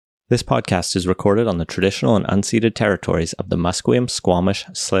This podcast is recorded on the traditional and unceded territories of the Musqueam, Squamish,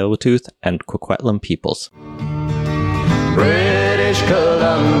 Tsleil-Waututh, and Coquitlam peoples. British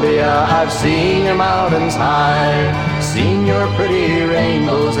Columbia, I've seen your mountains high, seen your pretty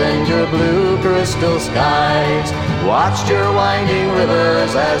rainbows and your blue crystal skies, watched your winding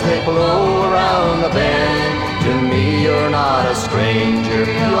rivers as they flow around the bend. To me you're not a stranger,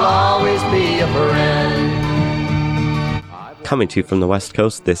 you'll always be a friend. Coming to you from the West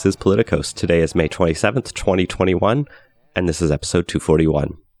Coast, this is Politicos. Today is May 27th, 2021, and this is episode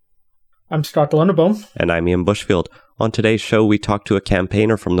 241. I'm Scott Luneboom. And I'm Ian Bushfield. On today's show, we talk to a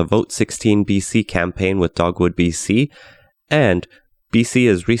campaigner from the Vote 16 BC campaign with Dogwood BC, and BC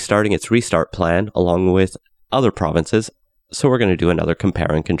is restarting its restart plan along with other provinces, so we're going to do another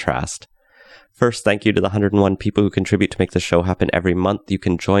compare and contrast. First, thank you to the 101 people who contribute to make the show happen every month. You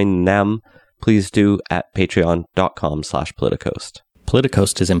can join them. Please do at patreon.com/Politicoast.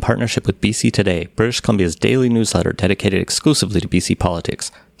 Politicoast is in partnership with BC Today, British Columbia's daily newsletter dedicated exclusively to BC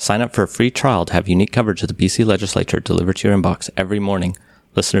politics. Sign up for a free trial to have unique coverage of the BC legislature delivered to your inbox every morning.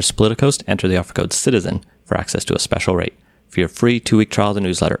 Listeners to Politicoast enter the offer code CITIZEN for access to a special rate. For your free 2-week trial of the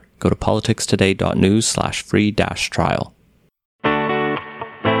newsletter, go to politicstoday.news/free-trial.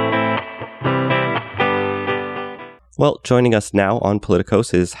 Well, joining us now on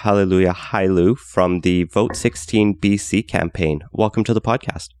Politicos is Hallelujah Hailu from the Vote 16 BC campaign. Welcome to the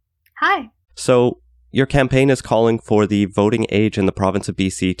podcast. Hi. So, your campaign is calling for the voting age in the province of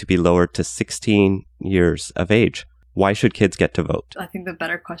BC to be lowered to 16 years of age. Why should kids get to vote? I think the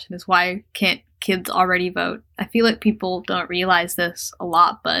better question is, why can't kids already vote? I feel like people don't realize this a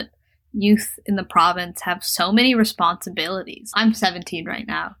lot, but youth in the province have so many responsibilities. I'm 17 right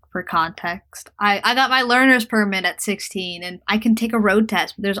now, for context. I got my learner's permit at 16 and I can take a road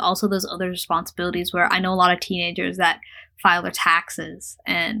test, but there's also those other responsibilities where I know a lot of teenagers that file their taxes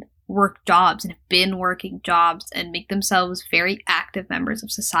and work jobs and have been working jobs and make themselves very active members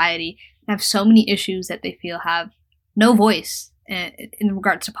of society and have so many issues that they feel have no voice in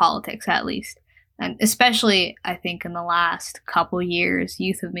regards to politics, at least. And especially, I think, in the last couple years,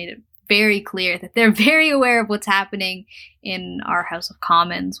 youth have made it very clear that they're very aware of what's happening in our House of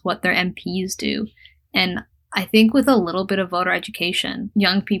Commons, what their MPs do. And I think with a little bit of voter education,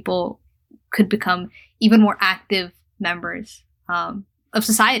 young people could become even more active members of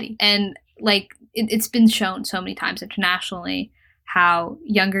society. And it's been shown so many times internationally how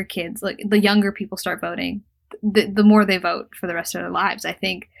younger kids, like the younger people start voting, the more they vote for the rest of their lives. I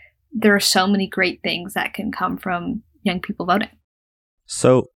think there are so many great things that can come from young people voting.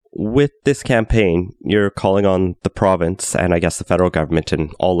 So, with this campaign, you're calling on the province and I guess the federal government and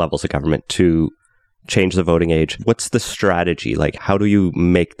all levels of government to change the voting age. What's the strategy? Like, how do you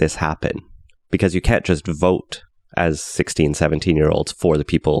make this happen? Because you can't just vote as 16, 17-year-olds for the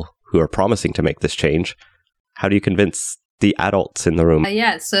people who are promising to make this change. How do you convince the adults in the room?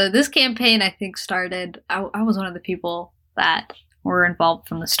 So this campaign, I think, started, I was one of the people that were involved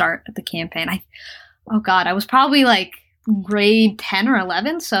from the start of the campaign. I was probably like grade 10 or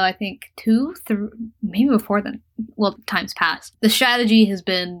 11, so I think 2, 3, maybe before then. Well, time's passed. The strategy has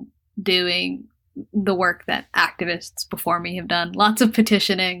been doing the work that activists before me have done. Lots of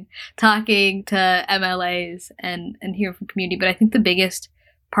petitioning, talking to MLAs and hearing from community. But I think the biggest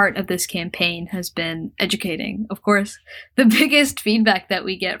part of this campaign has been educating. Of course, the biggest feedback that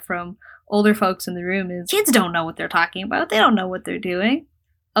we get from older folks in the room is kids don't know what they're talking about. They don't know what they're doing.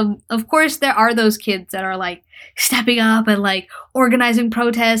 Of course, there are those kids that are like stepping up and like organizing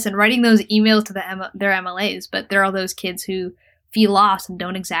protests and writing those emails to their MLAs, but there are those kids who feel lost and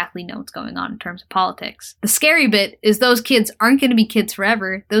don't exactly know what's going on in terms of politics. The scary bit is those kids aren't going to be kids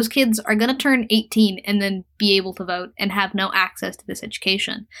forever. Those kids are going to turn 18 and then be able to vote and have no access to this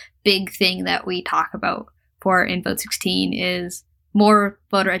education. Big thing that we talk about in Vote 16 is more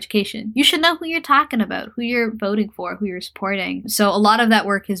voter education. You should know who you're talking about, who you're voting for, who you're supporting. So a lot of that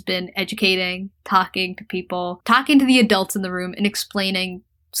work has been educating, talking to people, talking to the adults in the room and explaining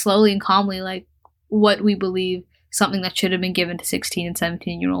slowly and calmly like what we believe something that should have been given to 16 and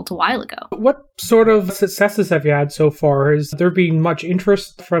 17-year-olds a while ago. What sort of successes have you had so far? Has there been much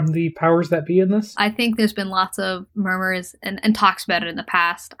interest from the powers that be in this? I think there's been lots of murmurs and talks about it in the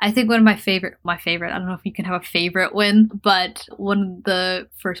past. I think one of my favorite, I don't know if you can have a favorite win, but one of the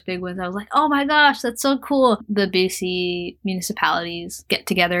first big wins, I was like, oh my gosh, that's so cool. The BC municipalities get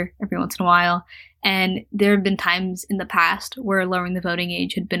together every once in a while. And there have been times in the past where lowering the voting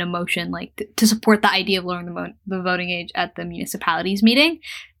age had been a motion, like to support the idea of lowering the voting age at the municipalities meeting.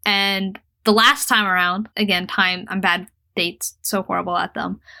 And the last time around, again, I'm bad state's so horrible at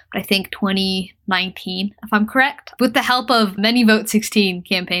them. But I think 2019, if I'm correct, with the help of many Vote 16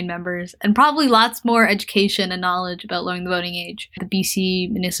 campaign members and probably lots more education and knowledge about lowering the voting age, the BC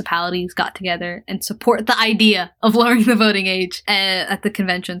municipalities got together and support the idea of lowering the voting age at the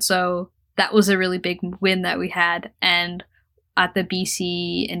convention. So that was a really big win that we had. And at the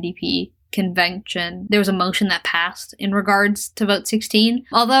BC NDP convention, there was a motion that passed in regards to Vote 16.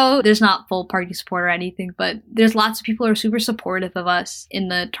 Although there's not full party support or anything, but there's lots of people who are super supportive of us in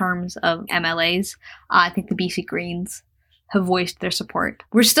the terms of MLAs. I think the BC Greens have voiced their support.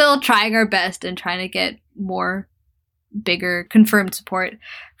 We're still trying our best and trying to get more bigger confirmed support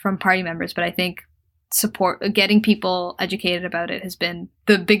from party members, but I think getting people educated about it has been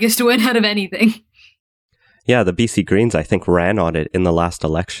the biggest win out of anything. Yeah, the BC Greens, I think, ran on it in the last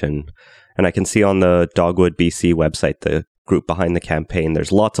election. And I can see on the Dogwood BC website, the group behind the campaign,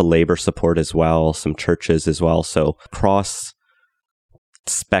 there's lots of Labour support as well, some churches as well. So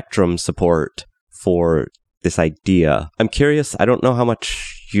cross-spectrum support for this idea. I'm curious, I don't know how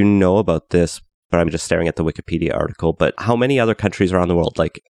much you know about this, but I'm just staring at the Wikipedia article. But how many other countries around the world,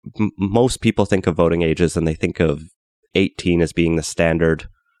 like most people think of voting ages and they think of 18 as being the standard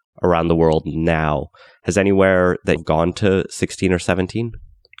around the world now. Has anywhere that gone to 16 or 17?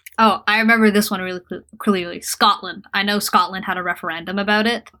 Oh, I remember this one really clearly. Scotland. I know Scotland had a referendum about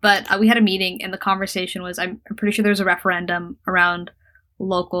it, but we had a meeting and the conversation was, I'm pretty sure there was a referendum around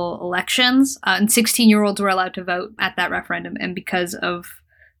local elections, and 16-year-olds were allowed to vote at that referendum. And because of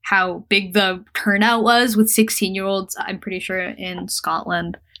how big the turnout was with 16-year-olds, I'm pretty sure in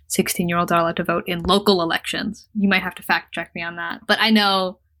Scotland, 16-year-olds are allowed to vote in local elections. You might have to fact check me on that. But I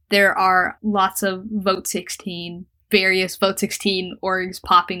know there are lots of Vote 16, various Vote 16 orgs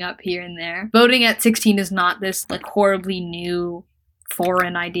popping up here and there. Voting at 16 is not this like horribly new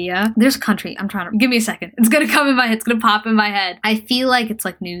foreign idea. There's a country, give me a second. It's going to come in my head. It's going to pop in my head. I feel like it's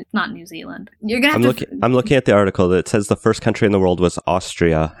like not New Zealand. You're going to have I'm looking at the article that says the first country in the world was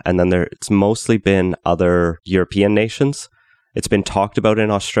Austria. And then it's mostly been other European nations. It's been talked about in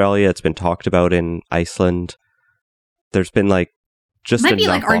Australia. It's been talked about in Iceland. There's been like just might enough be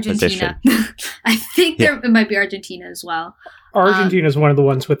like opposition. Argentina. I think it might be Argentina as well. Argentina is one of the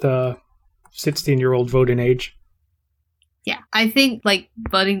ones with a 16-year-old voting age. Yeah, I think like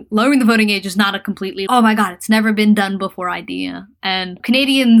lowering the voting age is not a completely, oh my god, it's never been done before idea. And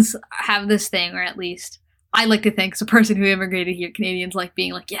Canadians have this thing, or at least I like to think, as a person who immigrated here, Canadians like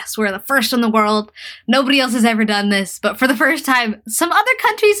being like, yes, we're the first in the world. Nobody else has ever done this. But for the first time, some other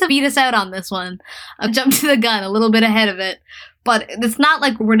countries have beat us out on this one. I've jumped to the gun a little bit ahead of it. But it's not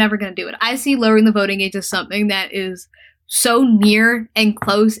like we're never going to do it. I see lowering the voting age as something that is so near and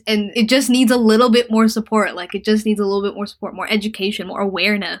close, and it just needs a little bit more support. Like, it just needs a little bit more support, more education, more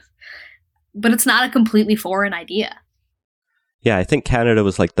awareness. But it's not a completely foreign idea. Yeah, I think Canada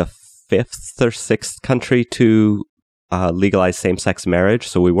was like the 5th or 6th country to legalize same-sex marriage.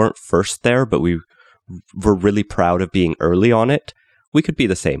 So we weren't first there, but we were really proud of being early on it. We could be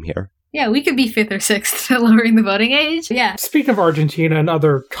the same here. Yeah, we could be 5th or 6th to lowering the voting age. Yeah. Speaking of Argentina and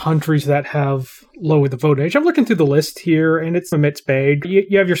other countries that have lowered the voting age, I'm looking through the list here, and it's a mixed bag.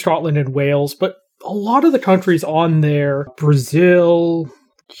 You have your Scotland and Wales, but a lot of the countries on there, Brazil,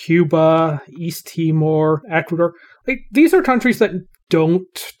 Cuba, East Timor, Ecuador, like, these are countries that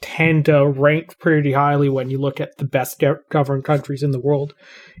don't tend to rank pretty highly when you look at the best governed countries in the world.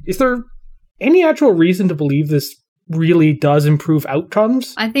 Is there any actual reason to believe this really does improve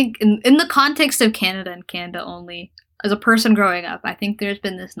outcomes? I think in the context of Canada and Canada only, as a person growing up, I think there's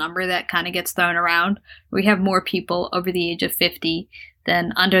been this number that kind of gets thrown around. We have more people over the age of 50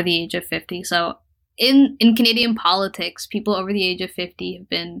 than under the age of 50. So in Canadian politics, people over the age of 50 have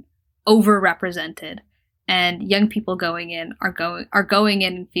been overrepresented. And young people going in are going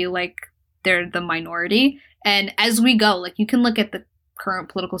in and feel like they're the minority. And as we go, like, you can look at the current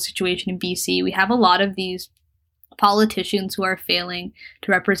political situation in BC. We have a lot of these politicians who are failing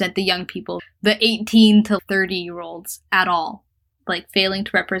to represent the young people, the 18 to 30-year-olds at all, like failing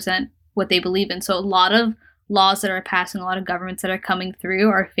to represent what they believe in. So a lot of laws that are passing, a lot of governments that are coming through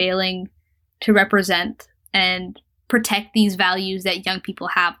are failing to represent and protect these values that young people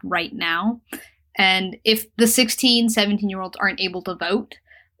have right now. And if the 16, 17-year-olds aren't able to vote,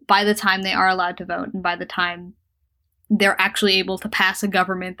 by the time they are allowed to vote and by the time they're actually able to pass a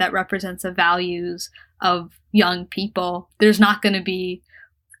government that represents the values of young people, there's not going to be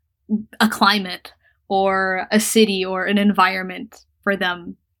a climate or a city or an environment for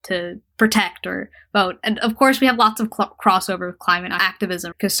them to protect or vote. And of course, we have lots of crossover with climate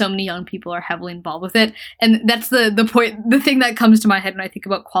activism because so many young people are heavily involved with it. And that's the point, the thing that comes to my head when I think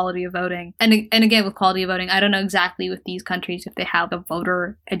about quality of voting. And again, with quality of voting, I don't know exactly with these countries if they have a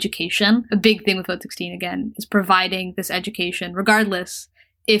voter education. A big thing with Vote 16, again, is providing this education, regardless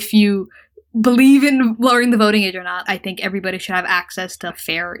if you believe in lowering the voting age or not. I think everybody should have access to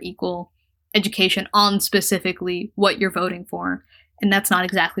fair, equal education on specifically what you're voting for. And that's not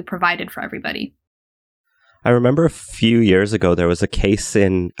exactly provided for everybody. I remember a few years ago, there was a case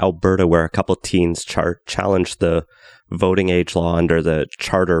in Alberta where a couple teens challenged the voting age law under the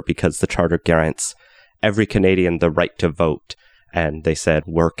charter because the charter grants every Canadian the right to vote. And they said,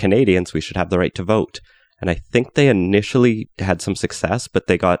 we're Canadians, we should have the right to vote. And I think they initially had some success, but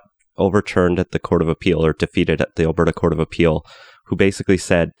they got overturned at the Court of Appeal, or defeated at the Alberta Court of Appeal, who basically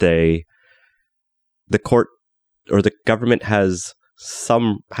said the court or the government has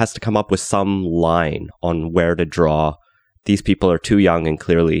to come up with some line on where to draw. These people are too young and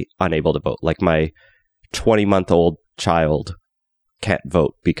clearly unable to vote. Like my 20-month-old child can't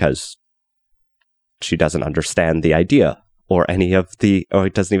vote because she doesn't understand the idea or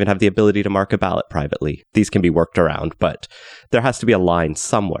it doesn't even have the ability to mark a ballot privately. These can be worked around, but there has to be a line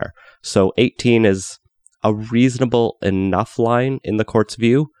somewhere. So 18 is a reasonable enough line in the court's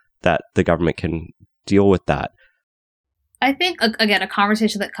view that the government can deal with that. I think, again, a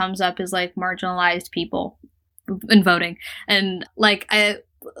conversation that comes up is like marginalized people in voting. And like,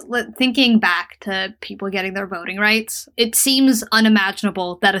 thinking back to people getting their voting rights, it seems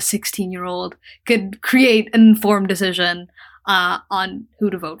unimaginable that a 16-year-old could create an informed decision on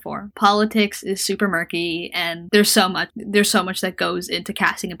who to vote for. Politics is super murky, and there's so much that goes into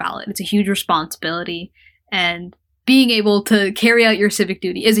casting a ballot. It's a huge responsibility, and being able to carry out your civic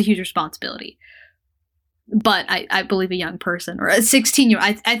duty is a huge responsibility. But I believe a young person or a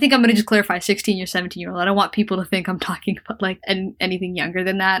 16-year-old, I think I'm going to just clarify 16 or 17-year-old. I don't want people to think I'm talking about like anything younger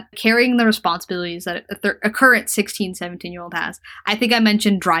than that. Carrying the responsibilities that a current 16, 17-year-old has. I think I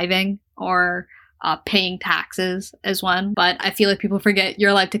mentioned driving or paying taxes as one, but I feel like people forget you're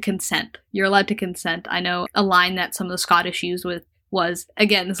allowed to consent. You're allowed to consent. I know a line that some of the Scottish used was,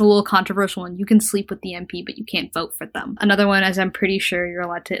 again, it's a little controversial one. You can sleep with the MP, but you can't vote for them. Another one is I'm pretty sure you're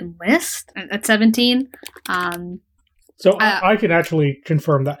allowed to enlist at 17. So I can actually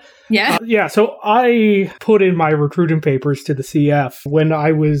confirm that. Yeah? Yeah, so I put in my recruiting papers to the CF when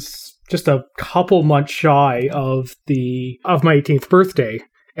I was just a couple months shy of my 18th birthday.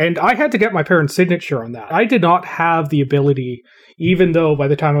 And I had to get my parents' signature on that. I did not have the ability, even though by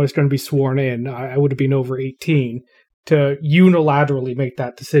the time I was going to be sworn in, I would have been over 18, to unilaterally make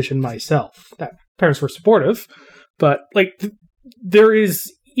that decision myself. That parents were supportive, but like there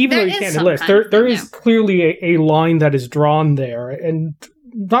is, even though you can't enlist, there is clearly a line that is drawn there, and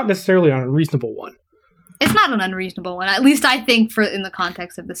not necessarily an unreasonable one. It's not an unreasonable one, at least I think, for in the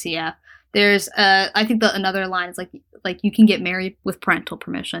context of the CF. There's I think another line is like you can get married with parental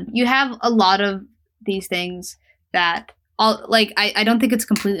permission. You have a lot of these things that I don't think it's a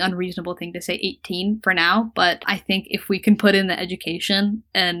completely unreasonable thing to say 18 for now, but I think if we can put in the education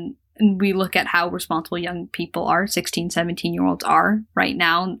and we look at how responsible young people are, 16, 17-year-olds are right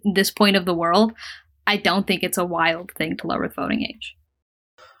now, in this point of the world, I don't think it's a wild thing to lower the voting age.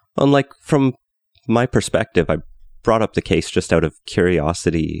 Unlike from my perspective, I brought up the case just out of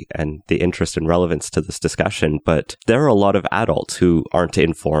curiosity and the interest and relevance to this discussion, but there are a lot of adults who aren't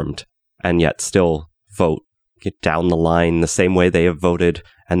informed and yet still vote get down the line the same way they have voted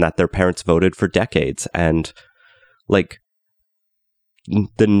and that their parents voted for decades. And like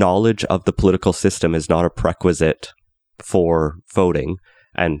the knowledge of the political system is not a prerequisite for voting,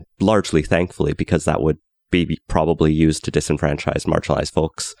 and largely thankfully, because that would be probably used to disenfranchise marginalized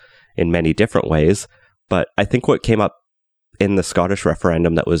folks in many different ways. But I think what came up in the Scottish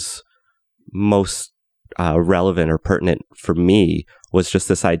referendum that was most relevant or pertinent for me was just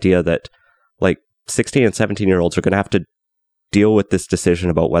this idea that like 16 and 17-year-olds are going to have to deal with this decision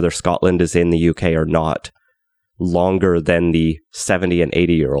about whether Scotland is in the UK or not longer than the 70 and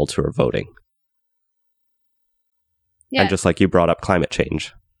 80-year-olds who are voting. Yeah. And just like you brought up climate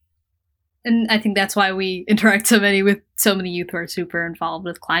change. And I think that's why we interact with so many youth who are super involved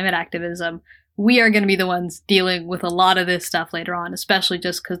with climate activism. We are going to be the ones dealing with a lot of this stuff later on, especially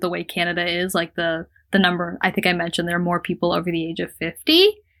just because the way Canada is, like the number, I think I mentioned there are more people over the age of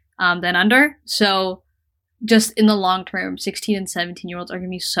 50 than under. So just in the long term, 16 and 17-year-olds are going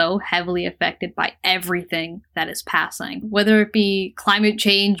to be so heavily affected by everything that is passing, whether it be climate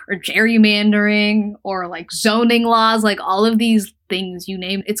change or gerrymandering or like zoning laws, like all of these things you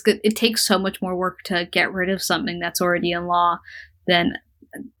name. It's good. It takes so much more work to get rid of something that's already in law than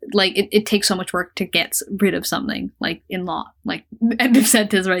like it takes so much work to get rid of something, like in law, like end of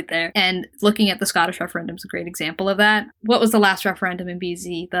sentence right there. And looking at the Scottish referendum is a great example of that. What was the last referendum in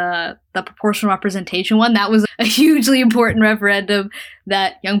BC? The proportional representation one. That was a hugely important referendum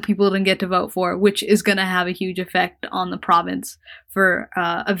that young people didn't get to vote for, which is going to have a huge effect on the province for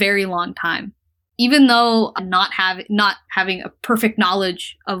a very long time. Even though not having a perfect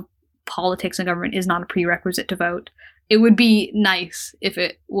knowledge of politics and government is not a prerequisite to vote, it would be nice if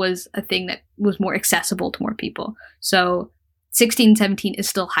it was a thing that was more accessible to more people. So 16, 17 is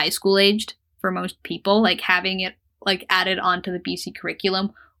still high school aged for most people, like having it like added onto the BC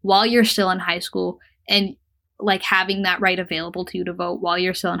curriculum while you're still in high school, and like having that right available to you to vote while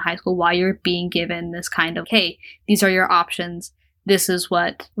you're still in high school, while you're being given this kind of, hey, these are your options. This is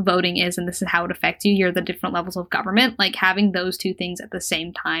what voting is, and this is how it affects you. You're the different levels of government. Like having those two things at the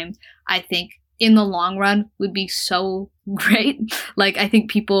same time, I think in the long run would be so great. Like I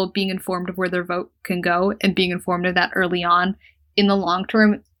think people being informed of where their vote can go and being informed of that early on in the long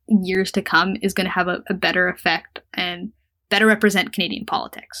term, years to come, is going to have a better effect and better represent Canadian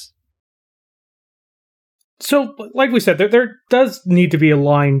politics. So, like we said, there does need to be a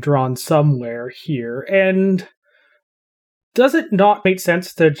line drawn somewhere here. And does it not make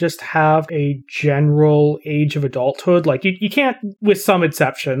sense to just have a general age of adulthood? Like, you can't, with some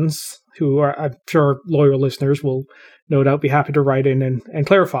exceptions, who are, I'm sure loyal listeners will no doubt be happy to write in and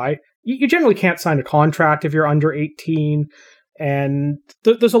clarify, you generally can't sign a contract if you're under 18. And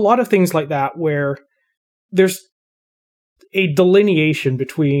there's a lot of things like that where there's a delineation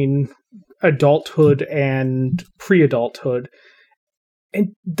between adulthood and pre-adulthood. And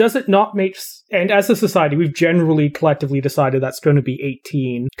does it not make... And as a society, we've generally collectively decided that's going to be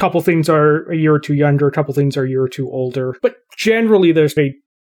 18. A couple things are a year or two younger, a couple things are a year or two older. But generally, there's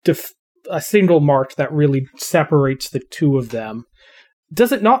a single mark that really separates the two of them.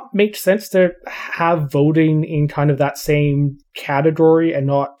 Does it not make sense to have voting in kind of that same category and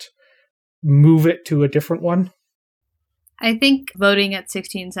not move it to a different one? I think voting at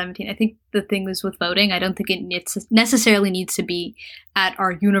 16, 17, I think the thing is with voting, I don't think it necessarily needs to be at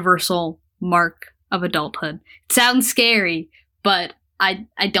our universal mark of adulthood. It sounds scary, but I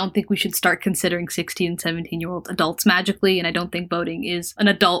don't think we should start considering 16 and 17-year-olds adults magically, and I don't think voting is an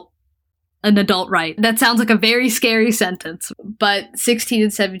adult right. That sounds like a very scary sentence, but 16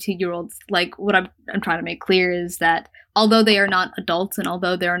 and 17-year-olds, like what I'm trying to make clear is that although they are not adults and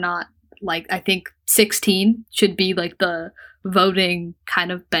although they're not, like, I think 16 should be like the voting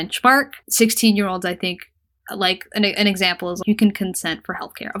kind of benchmark. 16-year-olds, I think, like an example is you can consent for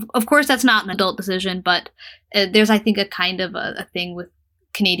healthcare. Of course, that's not an adult decision, but there's, I think, a kind of a thing with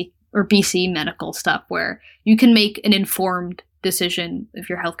Canadian or BC medical stuff where you can make an informed decision of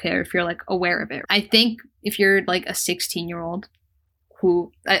your healthcare if you're like aware of it. I think if you're like a 16-year-old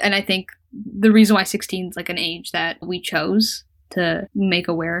and I think the reason why 16 is like an age that we chose to make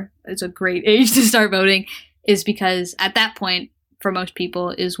aware is a great age to start voting is because at that point for most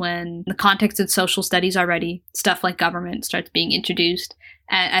people is when the context of social studies already, stuff like government starts being introduced.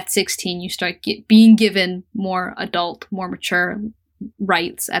 At 16 you start being given more adult, more mature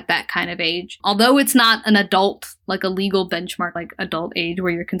rights at that kind of age. Although it's not an adult, like a legal benchmark, like adult age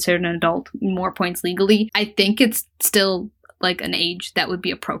where you're considered an adult, more points legally, I think it's still like an age that would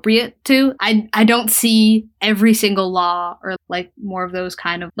be appropriate to. I don't see every single law or like more of those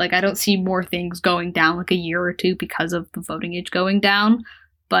kind of, like I don't see more things going down like a year or two because of the voting age going down,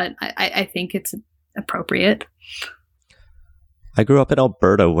 but I think it's appropriate. I grew up in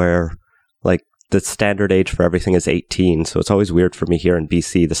Alberta where like the standard age for everything is 18, so it's always weird for me here in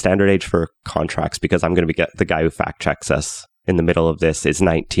BC. The standard age for contracts, because I'm going to be the guy who fact checks us in the middle of this, is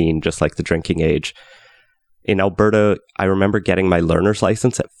 19, just like the drinking age. In Alberta, I remember getting my learner's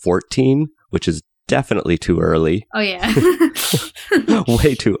license at 14, which is definitely too early. Oh, yeah.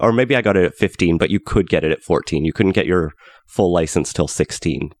 Way too. Or maybe I got it at 15, but you could get it at 14. You couldn't get your full license till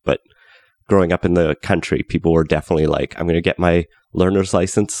 16. But growing up in the country, people were definitely like, I'm going to get my learner's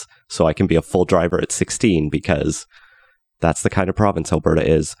license so I can be a full driver at 16, because that's the kind of province Alberta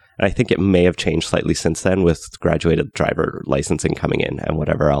is. And I think it may have changed slightly since then with graduated driver licensing coming in and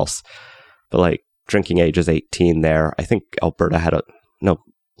whatever else. But like, drinking age is 18 there. I think Alberta had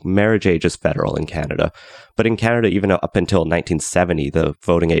marriage age is federal in Canada. But in Canada, even up until 1970, the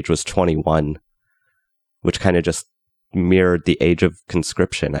voting age was 21, which kind of just mirrored the age of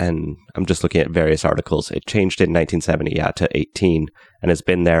conscription. And I'm just looking at various articles. It changed in 1970, to 18, and has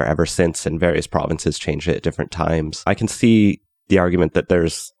been there ever since, and various provinces changed it at different times. I can see the argument that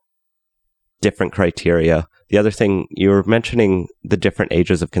there's different criteria. The other thing, you were mentioning the different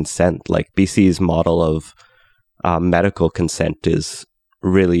ages of consent, like BC's model of medical consent is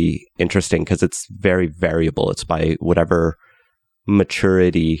really interesting because it's very variable. It's by whatever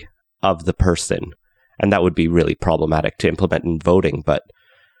maturity of the person. And that would be really problematic to implement in voting. But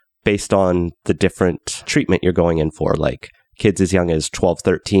based on the different treatment you're going in for, like kids as young as 12,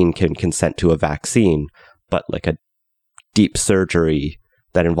 13 can consent to a vaccine, but like a deep surgery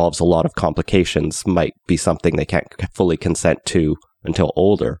that involves a lot of complications might be something they can't fully consent to until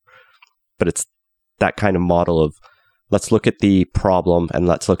older. But it's that kind of model of let's look at the problem and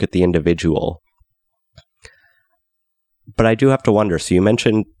let's look at the individual. But I do have to wonder, so you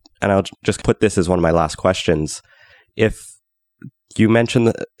mentioned, and I'll just put this as one of my last questions, if you mentioned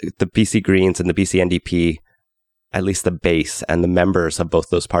the BC Greens and the BC NDP, at least the base and the members of both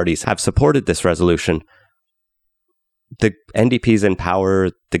those parties have supported this resolution. The NDP's in power,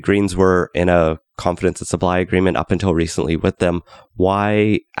 the Greens were in a confidence and supply agreement up until recently with them.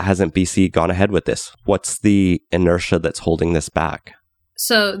 Why hasn't BC gone ahead with this? What's the inertia that's holding this back?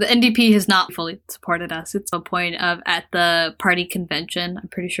 So the NDP has not fully supported us. It's a point of at the party convention, I'm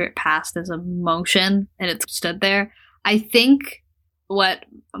pretty sure it passed as a motion and it stood there. I think what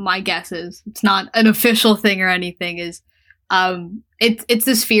my guess is, it's not an official thing or anything, is it's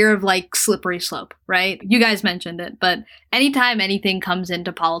this fear of like slippery slope, right? You guys mentioned it, but anytime anything comes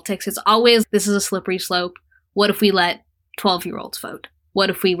into politics, it's always, this is a slippery slope. What if we let 12-year-olds vote? What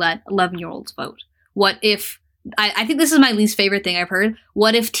if we let 11-year-olds vote? What if, I think this is my least favorite thing I've heard.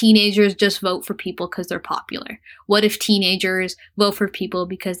 What if teenagers just vote for people because they're popular? What if teenagers vote for people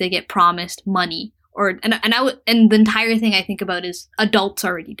because they get promised money? And the entire thing I think about is adults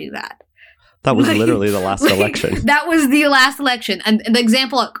already do that. That was literally the last election. That was the last election. And the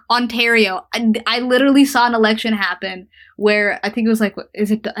example, Ontario, I literally saw an election happen where I think it was like,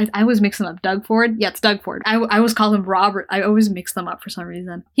 I always mix them up. Doug Ford? Yeah, it's Doug Ford. I always call him Robert. I always mix them up for some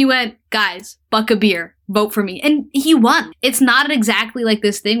reason. He went, guys, buck a beer, vote for me. And he won. It's not exactly like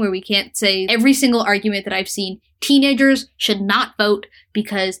this thing where we can't say every single argument that I've seen, teenagers should not vote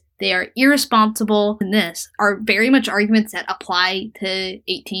because they are irresponsible. And this are very much arguments that apply to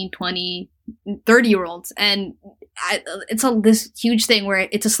 18, 20, 30-year-olds. And it's this huge thing where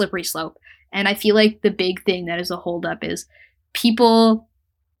it's a slippery slope. And I feel like the big thing that is a holdup is people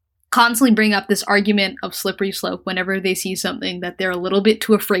constantly bring up this argument of slippery slope whenever they see something that they're a little bit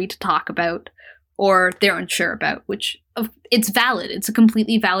too afraid to talk about or they're unsure about, which it's valid. It's a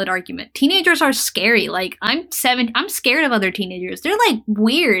completely valid argument. Teenagers are scary. Like, I'm scared of other teenagers. They're like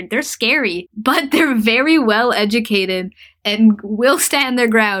weird. They're scary, but they're very well educated and will stand their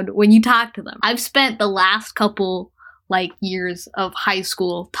ground when you talk to them. I've spent the last couple years of high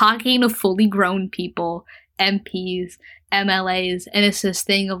school talking to fully grown people, MPs, MLAs, and it's this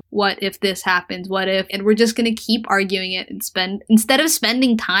thing of what if this happens, what if, and we're just going to keep arguing it and instead of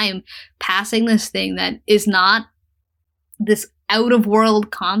spending time passing this thing that is not this out of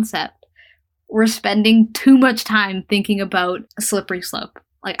world concept, we're spending too much time thinking about a slippery slope.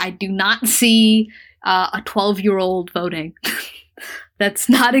 Like, I do not see a 12-year-old voting. That's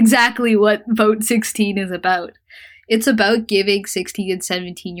not exactly what Vote 16 is about. It's about giving 16 and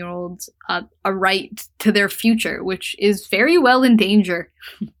 17-year-olds a right to their future, which is very well in danger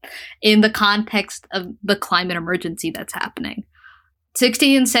in the context of the climate emergency that's happening.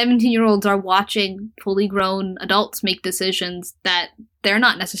 16 and 17-year-olds are watching fully grown adults make decisions that they're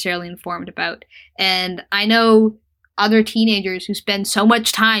not necessarily informed about. And I know other teenagers who spend so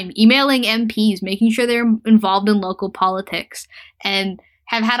much time emailing MPs, making sure they're involved in local politics, and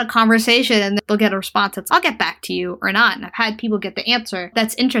have had a conversation and they'll get a response that's, I'll get back to you, or not. And I've had people get the answer,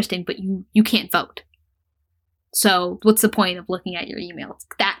 that's interesting, but you can't vote. So what's the point of looking at your email? It's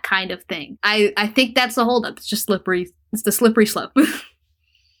that kind of thing. I think that's the holdup. It's just slippery. It's the slippery slope.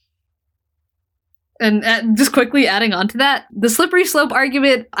 And just quickly adding on to that, the slippery slope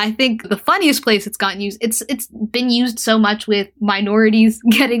argument, I think the funniest place it's gotten used, it's been used so much with minorities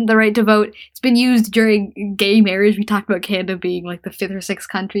getting the right to vote. It's been used during gay marriage. We talked about Canada being like the 5th or 6th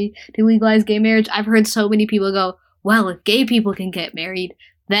country to legalize gay marriage. I've heard so many people go, well, if gay people can get married,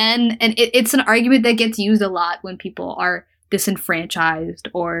 then, and it's an argument that gets used a lot when people are disenfranchised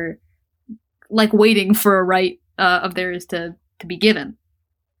or like waiting for a right of theirs to be given.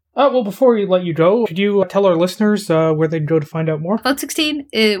 Well, before we let you go, could you tell our listeners where they'd go to find out more? Vote 16,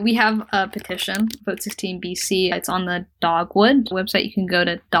 we have a petition, Vote 16 BC. It's on the Dogwood website. You can go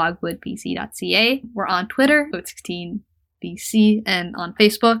to dogwoodbc.ca. We're on Twitter, Vote 16 BC, and on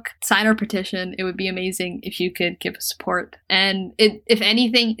Facebook. Sign our petition. It would be amazing if you could give us support. And if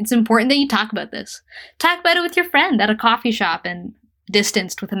anything, it's important that you talk about this. Talk about it with your friend at a coffee shop and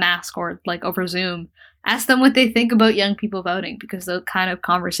distanced with a mask or like over Zoom. Ask them what they think about young people voting, because those kind of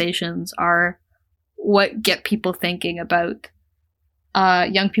conversations are what get people thinking about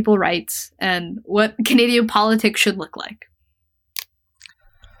young people rights and what Canadian politics should look like.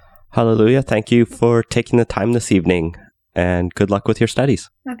 Hallelujah. Thank you for taking the time this evening, and good luck with your studies.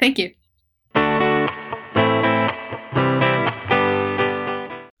 Thank you.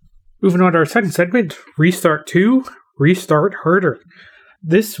 Moving on to our second segment, Restart 2, Restart Harder.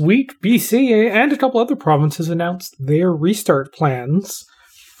 This week, BC and a couple other provinces announced their restart plans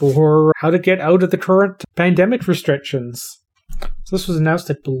for how to get out of the current pandemic restrictions. So this was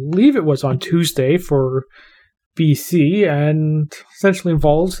announced, I believe it was on Tuesday for BC, and essentially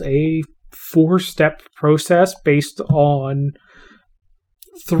involves a 4-step process based on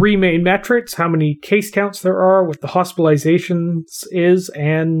 3 main metrics: how many case counts there are, what the hospitalizations is,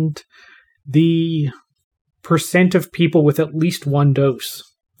 and the percent of people with at least 1 dose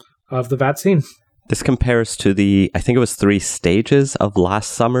of the vaccine. This compares to I think it was 3 stages of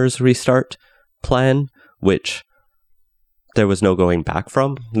last summer's restart plan, which there was no going back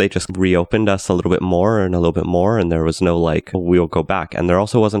from. They just reopened us a little bit more, and there was no we'll go back. And there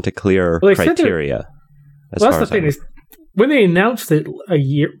also wasn't a clear criteria. That's the thing is, when they announced it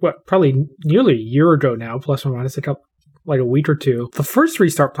probably nearly a year ago now, plus or minus a week or two, the first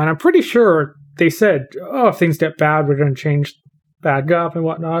restart plan, I'm pretty sure they said, if things get bad, we're going to change back up and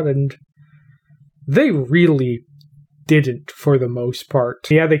whatnot. And they really didn't for the most part.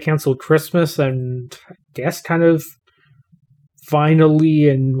 Yeah, they canceled Christmas, and I guess kind of finally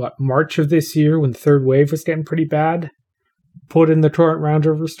in March of this year, when the third wave was getting pretty bad, put in the current round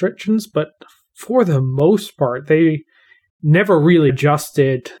of restrictions. But for the most part, they never really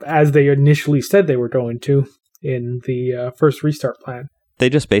adjusted as they initially said they were going to in the first restart plan. They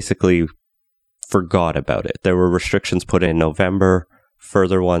just basically forgot about it. There were restrictions put in November,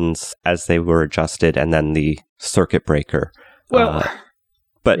 further ones as they were adjusted, and then the circuit breaker. Well,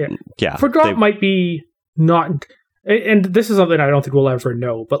 forgot might be not, and this is something I don't think we'll ever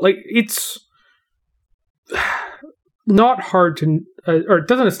know, but it's not hard to, or it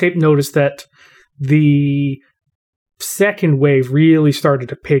doesn't escape notice that the second wave really started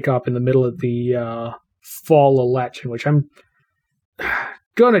to pick up in the middle of the fall election, which I'm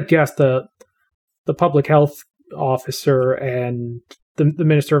gonna guess the public health officer and the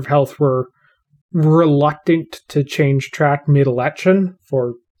Minister of Health were reluctant to change track mid-election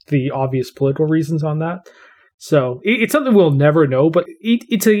for the obvious political reasons on that. So it's something we'll never know, but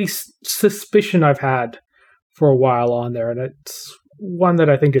it's a suspicion I've had for a while on there, and it's one that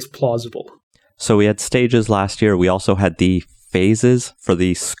I think is plausible. So we had stages last year. We also had the phases for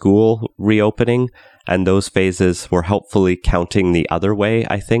the school reopening, and those phases were helpfully counting the other way,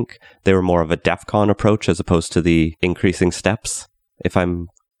 I think. They were more of a DEFCON approach as opposed to the increasing steps, if I'm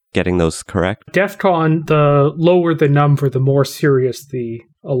getting those correct. DEFCON, the lower the number, the more serious the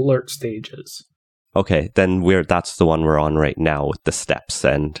alert stage is. Okay, then that's the one we're on right now with the steps,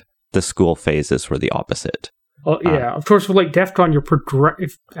 and the school phases were the opposite. Yeah, of course, with DEFCON,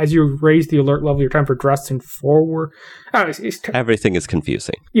 as you raise the alert level, you're trying progressing forward. Everything is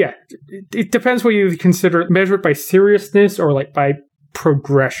confusing. Yeah, it depends what you consider. Measure it by seriousness or by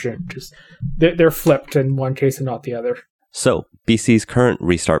progression. Just they're flipped in one case and not the other. So, BC's current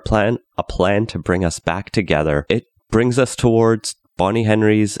restart plan, a plan to bring us back together, it brings us towards Bonnie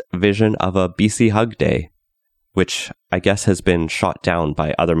Henry's vision of a BC Hug Day, which I guess has been shot down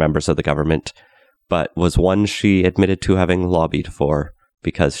by other members of the government, but was one she admitted to having lobbied for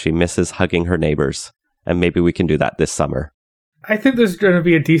because she misses hugging her neighbors, and maybe we can do that this summer. I think there's going to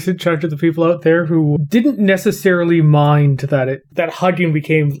be a decent chunk of the people out there who didn't necessarily mind that hugging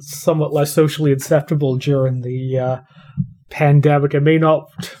became somewhat less socially acceptable during the pandemic, and may not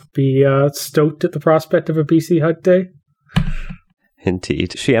be stoked at the prospect of a BC Hug Day.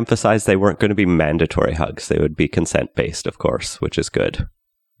 Indeed. She emphasized they weren't going to be mandatory hugs. They would be consent-based, of course, which is good.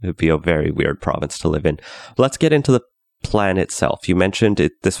 It would be a very weird province to live in. Let's get into the plan itself. You mentioned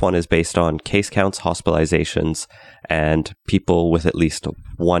this one is based on case counts, hospitalizations, and people with at least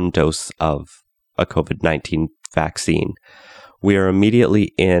 1 dose of a COVID-19 vaccine. We are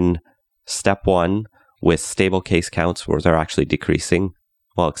immediately in step 1 with stable case counts where they're actually decreasing.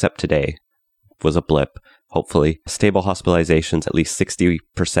 Well, except today was a blip. Hopefully, stable hospitalizations, at least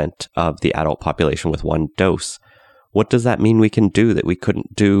 60% of the adult population with 1 dose. What does that mean we can do that we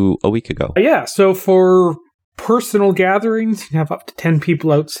couldn't do a week ago? Yeah, so for personal gatherings, you can have up to 10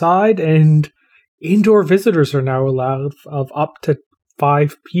 people outside, and indoor visitors are now allowed of up to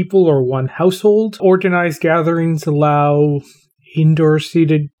 5 people or 1 household. Organized gatherings allow indoor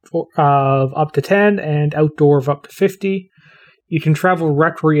seated of up to 10 and outdoor of up to 50. You can travel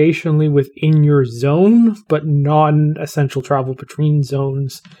recreationally within your zone, but non-essential travel between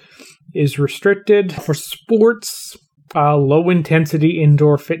zones is restricted. For sports, Low-intensity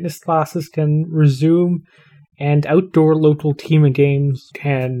indoor fitness classes can resume, and outdoor local team and games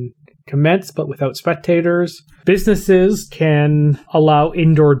can commence, but without spectators. Businesses can allow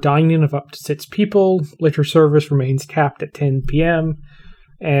indoor dining of up to 6 people. Liquor service remains capped at 10 p.m.,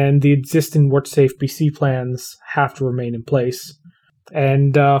 and the existing WorkSafe BC plans have to remain in place.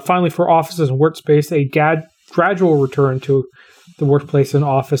 And finally, for offices and workspace, a gradual return to the workplace and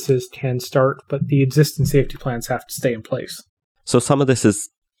offices can start, but the existing safety plans have to stay in place. So some of this is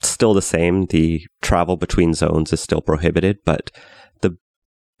still the same. The travel between zones is still prohibited, but the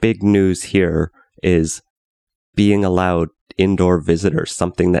big news here is being allowed indoor visitors,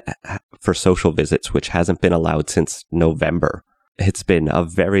 something that for social visits, which hasn't been allowed since November. It's been a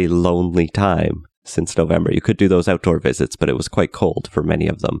very lonely time since November. You could do those outdoor visits, but it was quite cold for many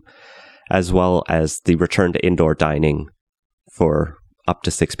of them, as well as the return to indoor dining for up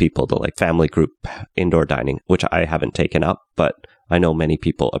to 6 people, the like family group indoor dining, which I haven't taken up, but I know many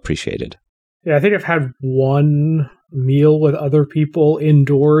people appreciated. Yeah, I think I've had one meal with other people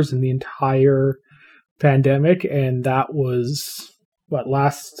indoors in the entire pandemic, and that was,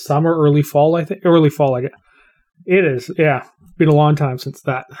 last summer, early fall, I think? Early fall, I guess. It is, yeah. It's been a long time since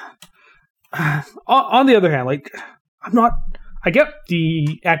that. On the other hand, I get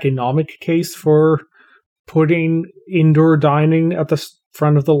the economic case for putting indoor dining at the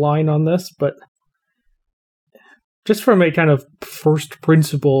front of the line on this, but just from a kind of first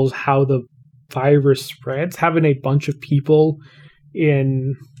principles, how the virus spreads, having a bunch of people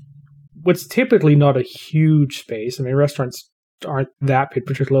in what's typically not a huge space. I mean, restaurants aren't that big,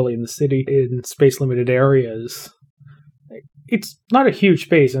 particularly in the city, in space-limited areas. It's not a huge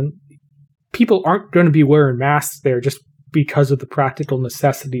space, and people aren't going to be wearing masks there just because of the practical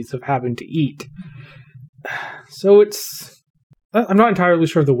necessities of having to eat. So I'm not entirely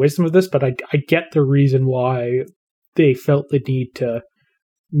sure of the wisdom of this, but I get the reason why they felt the need to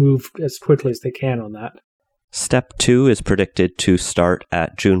move as quickly as they can on that. Step 2 is predicted to start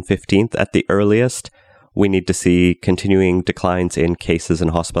at June 15th at the earliest. We need to see continuing declines in cases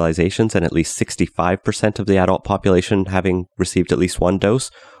and hospitalizations and at least 65% of the adult population having received at least one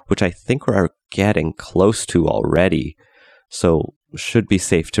dose, which I think we're getting close to already. So should be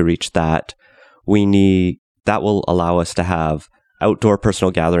safe to reach that. That will allow us to have outdoor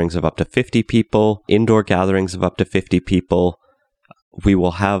personal gatherings of up to 50 people, indoor gatherings of up to 50 people. We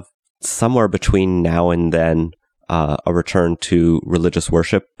will have somewhere between now and then a return to religious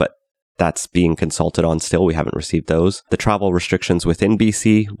worship, but that's being consulted on still. We haven't received those. The travel restrictions within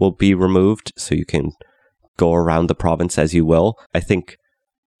BC will be removed, so you can go around the province as you will. I think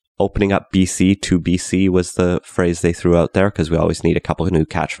opening up BC to BC was the phrase they threw out there, because we always need a couple of new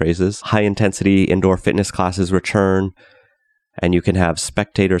catchphrases. High-intensity indoor fitness classes return, and you can have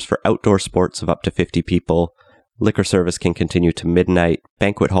spectators for outdoor sports of up to 50 people. Liquor service can continue to midnight.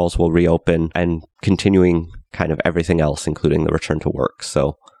 Banquet halls will reopen, and continuing kind of everything else, including the return to work.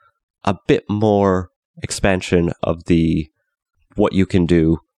 So a bit more expansion of what you can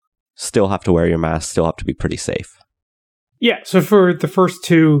do. Still have to wear your mask, still have to be pretty safe. Yeah, so for the first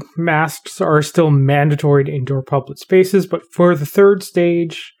 2, masks are still mandatory to indoor public spaces, but for the third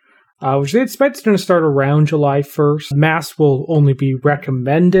stage, which they expect is going to start around July 1st, masks will only be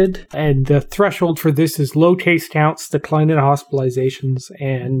recommended, and the threshold for this is low case counts, decline in hospitalizations,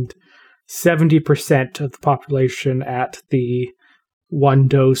 and 70% of the population at the 1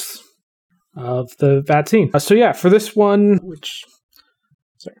 dose of the vaccine. So yeah, for this one,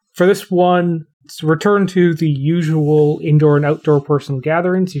 it's return to the usual indoor and outdoor personal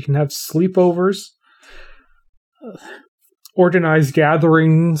gatherings. You can have sleepovers. Organized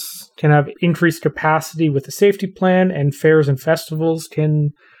gatherings can have increased capacity with a safety plan, and fairs and festivals can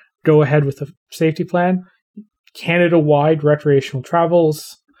go ahead with a safety plan. Canada-wide recreational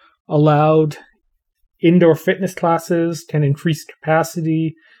travels allowed. Indoor fitness classes can increase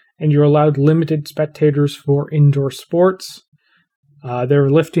capacity, and you're allowed limited spectators for indoor sports. They're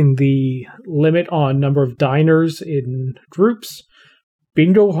lifting the limit on number of diners in groups.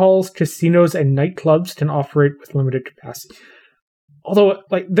 Bingo halls, casinos, and nightclubs can operate with limited capacity. Although,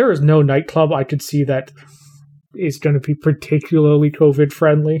 there is no nightclub I could see that is going to be particularly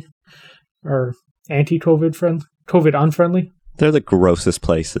COVID-friendly or anti-COVID friendly, COVID-unfriendly. They're the grossest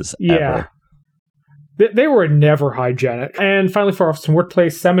places ever. They were never hygienic. And finally, for office and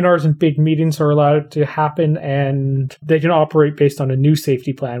workplace, seminars and big meetings are allowed to happen, and they can operate based on a new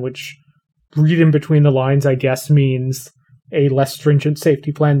safety plan, which, reading between the lines, I guess means a less stringent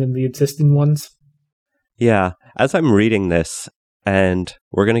safety plan than the existing ones. Yeah, as I'm reading this, and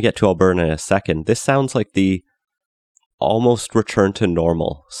we're going to get to Alberta in a second, this sounds like the almost return to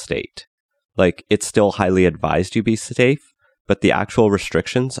normal state. Like, it's still highly advised you be safe, but the actual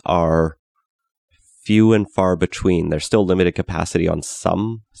restrictions are few and far between. There's still limited capacity on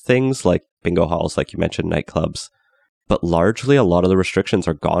some things, like bingo halls, like you mentioned, nightclubs. But largely, a lot of the restrictions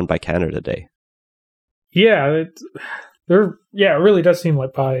are gone by Canada Day. Yeah, it really does seem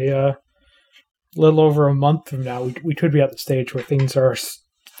like by a little over a month from now, we could be at the stage where things are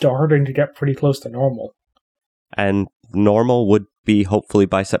starting to get pretty close to normal. And normal would be hopefully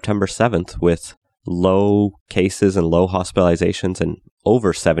by September 7th, with low cases and low hospitalizations and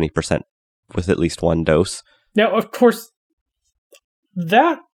over 70% with at least one dose. Now, of course,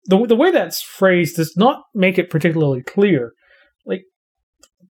 that the way that's phrased does not make it particularly clear. Like,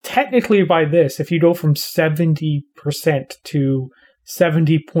 technically by this, if you go from 70% to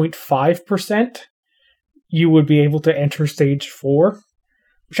 70.5%, you would be able to enter stage 4,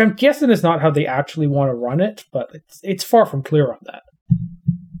 which I'm guessing is not how they actually want to run it, but it's far from clear on that.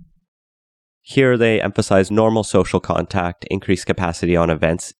 Here they emphasize normal social contact, increased capacity on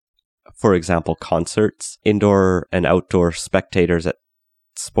events, for example, concerts, indoor and outdoor spectators at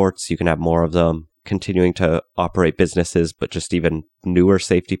sports, you can have more of them, continuing to operate businesses, but just even newer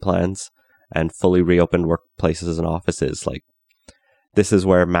safety plans, and fully reopened workplaces and offices. Like, this is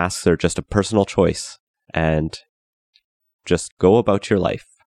where masks are just a personal choice, and just go about your life.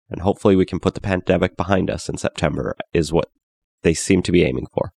 And hopefully we can put the pandemic behind us in September, is what they seem to be aiming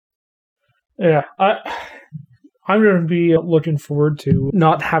for. Yeah, I'm going to be looking forward to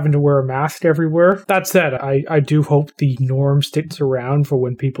not having to wear a mask everywhere. That said, I do hope the norm sticks around for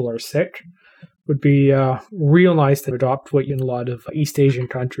when people are sick. Would be real nice to adopt what in a lot of East Asian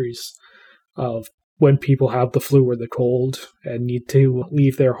countries of when people have the flu or the cold and need to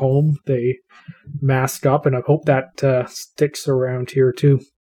leave their home, they mask up, and I hope that sticks around here too.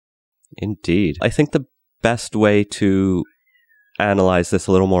 Indeed. I think the best way to analyze this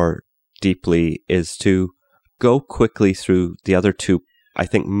a little more deeply is to go quickly through the other two, I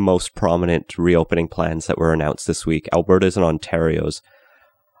think, most prominent reopening plans that were announced this week, Alberta's and Ontario's.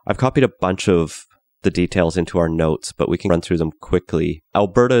 I've copied a bunch of the details into our notes, but we can run through them quickly.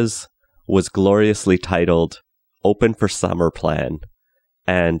 Alberta's was gloriously titled Open for Summer Plan.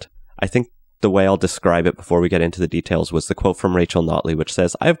 And I think the way I'll describe it before we get into the details was the quote from Rachel Notley, which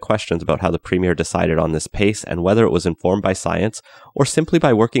says, "I have questions about how the Premier decided on this pace and whether it was informed by science or simply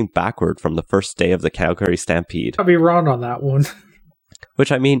by working backward from the first day of the Calgary Stampede." I'll be wrong on that one.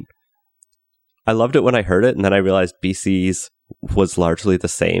 Which, I mean, I loved it when I heard it, and then I realized BC's was largely the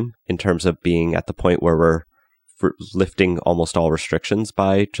same in terms of being at the point where we're lifting almost all restrictions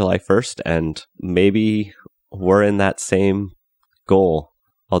by July 1st, and maybe we're in that same goal.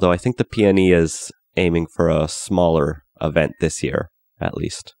 Although I think the PNE is aiming for a smaller event this year, at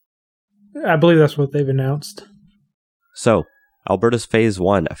least. I believe that's what they've announced. So, Alberta's Phase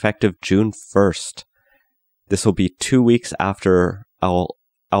 1, effective June 1st. This will be 2 weeks after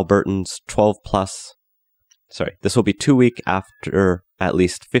Albertans 12 plus. This will be 2 weeks after at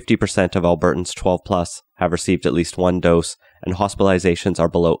least 50% of Albertans 12 plus have received at least one dose, and hospitalizations are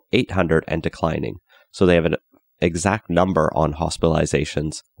below 800 and declining. So they have an exact number on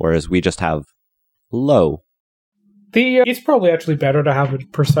hospitalizations, whereas we just have low. It's probably actually better to have a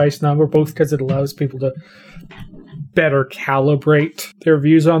precise number, both because it allows people to better calibrate their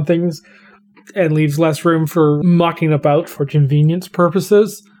views on things and leaves less room for mucking about for convenience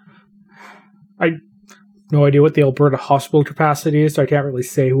purposes. I no idea what the Alberta hospital capacity is, so I can't really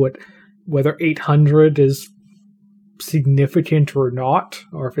say whether 800 is significant or not,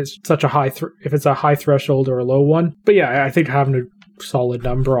 or if it's such a high if it's a high threshold or a low one. But yeah, I think having a solid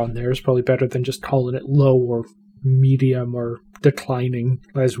number on there is probably better than just calling it low or medium or declining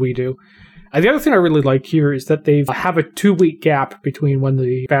as we do. And the other thing I really like here is that they have a 2-week gap between when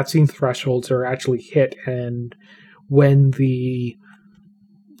the vaccine thresholds are actually hit and when the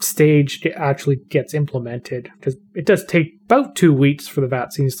stage actually gets implemented, because it does take about 2 weeks for the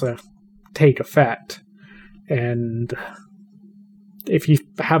vaccines to take effect. And if you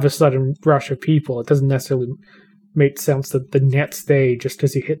have a sudden rush of people, it doesn't necessarily make sense that the next day, just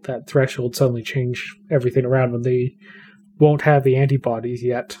because you hit that threshold, suddenly change everything around when they won't have the antibodies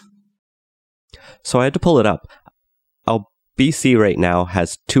yet. So I had to pull it up. BC right now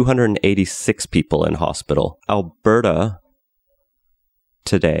has 286 people in hospital. Alberta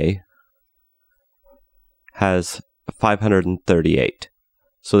today has 538.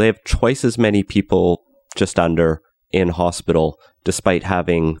 So they have twice as many people, just under, in hospital, despite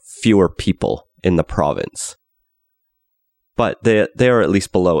having fewer people in the province. But they are at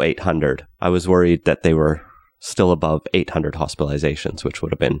least below 800. I was worried that they were still above 800 hospitalizations, which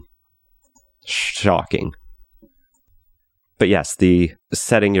would have been shocking. But yes, the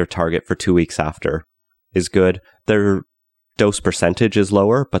setting your target for 2 weeks after is good. Their dose percentage is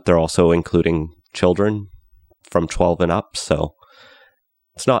lower, but they're also including children from 12 and up. So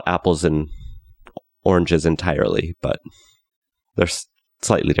it's not apples and oranges entirely, but they're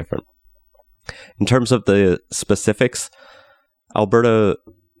slightly different. In terms of the specifics, Alberta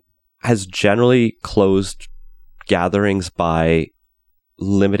has generally closed gatherings by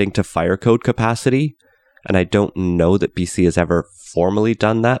limiting to fire code capacity. And I don't know that BC has ever formally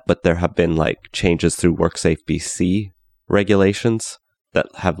done that, but there have been like changes through WorkSafe BC regulations that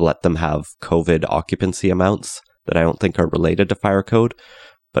have let them have COVID occupancy amounts that I don't think are related to fire code.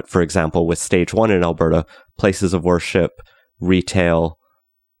 But for example, with stage 1 in Alberta, places of worship, retail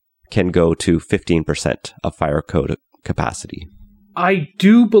can go to 15% of fire code capacity. I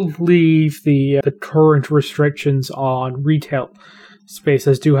do believe the current restrictions on retail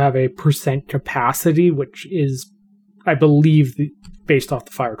spaces do have a percent capacity, which is, I believe, based off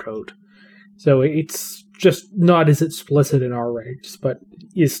the fire code. So it's just not as explicit in our regs, but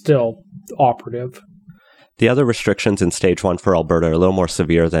is still operative. The other restrictions in stage 1 for Alberta are a little more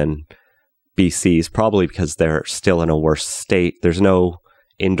severe than BC's, probably because they're still in a worse state. There's no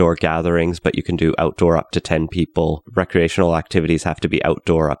indoor gatherings, but you can do outdoor up to 10 people. Recreational activities have to be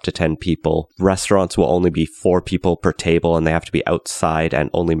outdoor up to 10 people. Restaurants will only be 4 people per table, and they have to be outside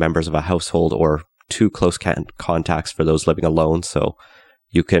and only members of a household or 2 close contacts for those living alone. So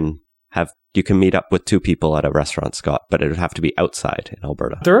you can meet up with 2 people at a restaurant, Scott, but it would have to be outside in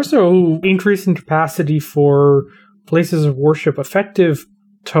Alberta. They're also increasing capacity for places of worship effective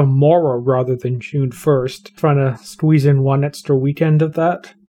tomorrow rather than June 1st, trying to squeeze in one extra weekend of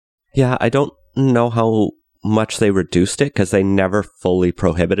that. Yeah, I don't know how much they reduced it because they never fully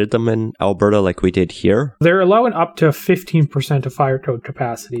prohibited them in Alberta like we did here. They're allowing up to 15% of fire code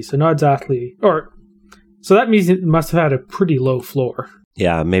capacity, so not exactly, so that means it must have had a pretty low floor.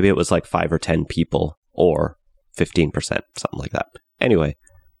 Yeah, maybe it was like 5 or 10 people or 15%, something like that. Anyway,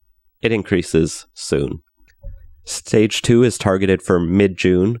 it increases soon. Stage 2 is targeted for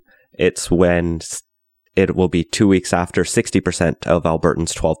mid-June. It's when it will be 2 weeks after 60% of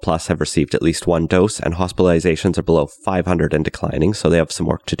Albertans 12 plus have received at least 1 dose, and hospitalizations are below 500 and declining, so they have some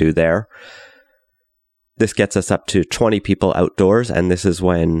work to do there. This gets us up to 20 people outdoors, and this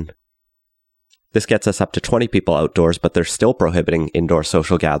gets us up to 20 people outdoors, but they're still prohibiting indoor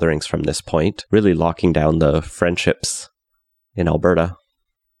social gatherings from this point, really locking down the friendships in Alberta.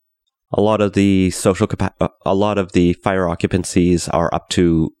 A lot of the fire occupancies are up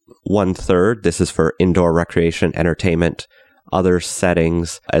to 1/3. This is for indoor recreation, entertainment, other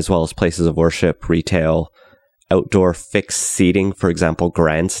settings, as well as places of worship, retail, outdoor fixed seating, for example,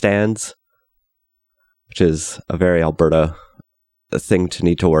 grandstands, which is a very Alberta thing to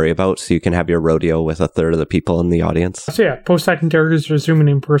need to worry about, so you can have your rodeo with 1/3 of the people in the audience. So yeah, post-secondary is resuming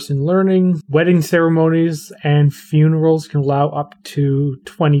in-person learning. Wedding ceremonies and funerals can allow up to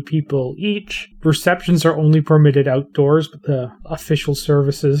 20 people each. Receptions are only permitted outdoors, but the official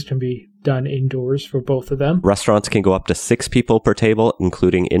services can be done indoors for both of them. Restaurants can go up to 6 people per table,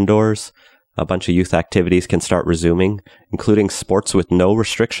 including indoors. A bunch of youth activities can start resuming, including sports with no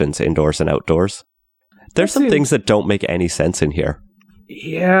restrictions indoors and outdoors. There's some things that don't make any sense in here.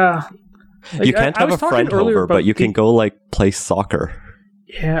 Yeah. You can't have a friend over, but you can go, play soccer.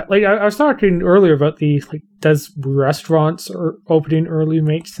 Yeah, I was talking earlier about does restaurants opening early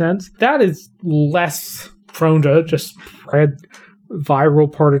make sense? That is less prone to just spread viral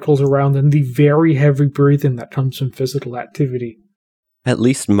particles around than the very heavy breathing that comes from physical activity. At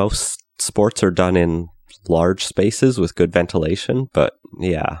least most sports are done in large spaces with good ventilation, but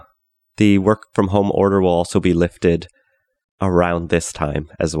yeah. The work from home order will also be lifted around this time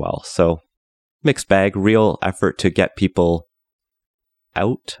as well. So mixed bag, real effort to get people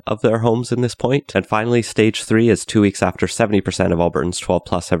out of their homes in this point. And finally, stage 3 is 2 weeks after 70% of Albertans 12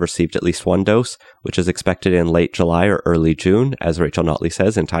 plus have received at least 1 dose, which is expected in late July or early June, as Rachel Notley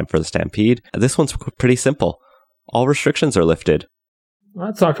says, in time for the Stampede. This one's pretty simple. All restrictions are lifted. Well,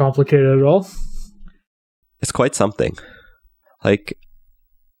 that's not complicated at all. It's quite something.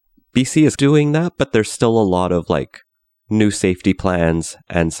 BC is doing that, but there's still a lot of new safety plans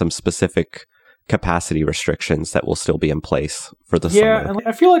and some specific capacity restrictions that will still be in place for the summer. Yeah,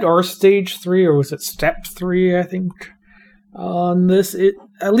 I feel like our stage 3, or was it step 3, I think, on this, it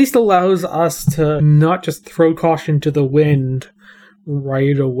at least allows us to not just throw caution to the wind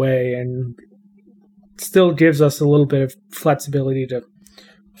right away, and still gives us a little bit of flexibility to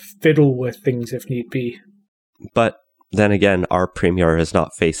fiddle with things if need be. But then again, our premier is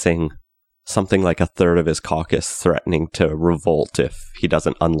not facing something like 1/3 of his caucus threatening to revolt if he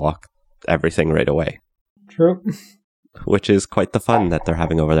doesn't unlock everything right away. True. which is quite the fun that they're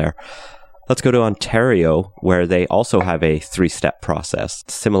having over there. Let's go to Ontario, where they also have a 3-step process.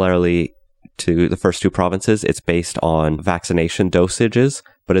 Similarly to the first 2 provinces, it's based on vaccination dosages,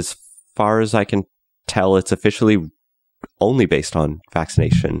 but as far as I can tell, it's officially only based on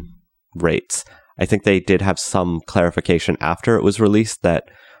vaccination rates. I think they did have some clarification after it was released that,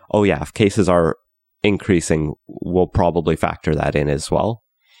 oh yeah, if cases are increasing, we'll probably factor that in as well.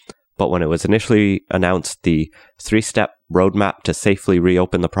 But when it was initially announced, the 3-step roadmap to safely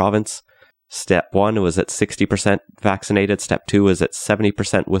reopen the province, Step 1 was at 60% vaccinated, Step 2 was at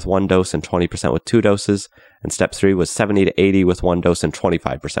 70% with 1 dose and 20% with 2 doses, and Step 3 was 70 to 80 with 1 dose and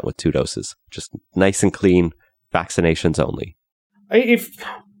 25% with 2 doses. Just nice and clean vaccinations only. If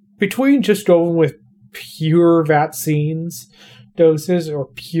between just going with pure vaccines doses or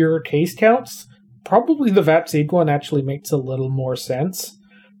pure case counts, probably the vaccine one actually makes a little more sense,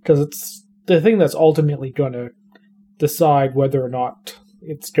 because it's the thing that's ultimately going to decide whether or not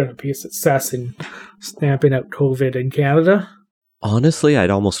it's going to be a success in stamping out COVID in Canada. Honestly,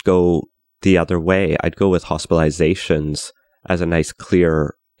 I'd almost go the other way. I'd go with hospitalizations as a nice,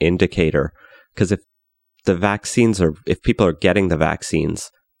 clear indicator, because if people are getting the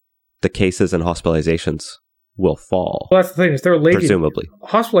vaccines, the cases and hospitalizations will fall. Well, that's the thing, is they're lagging. Presumably.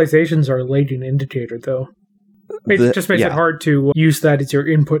 Hospitalizations are a lagging indicator, though. It just makes it hard to use that as your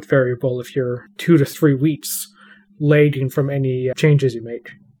input variable if you're 2 to 3 weeks lagging from any changes you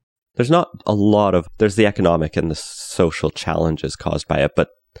make. There's not a lot of... There's the economic and the social challenges caused by it, but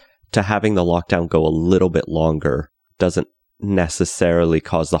to having the lockdown go a little bit longer doesn't necessarily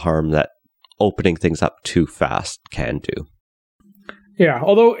cause the harm that opening things up too fast can do. Yeah,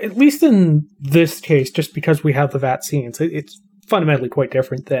 although at least in this case, just because we have the vaccines, it's fundamentally quite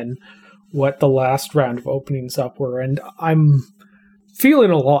different than what the last round of openings up were, and I'm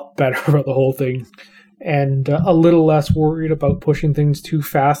feeling a lot better about the whole thing, and a little less worried about pushing things too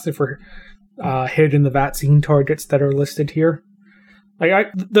fast if we're hitting the vaccine targets that are listed here.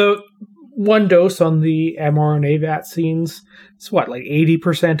 The 1 dose on the mRNA vaccines, it's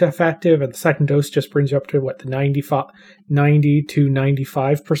 80% effective, and the second dose just brings you up to the 90 to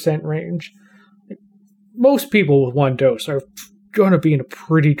 95% range. Most people with 1 dose are going to be in a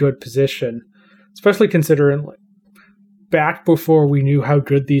pretty good position, especially considering back before we knew how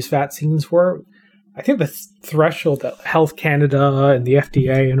good these vaccines were. I think the threshold that Health Canada and the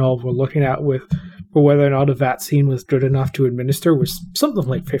FDA and all were looking at for whether or not a vaccine was good enough to administer was something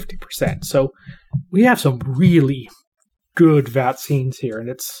like 50%. So we have some really good vaccines here, and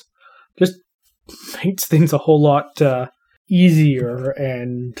it's just makes things a whole lot easier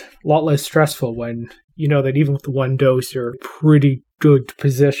and a lot less stressful when you know that even with the 1 dose, you're in a pretty good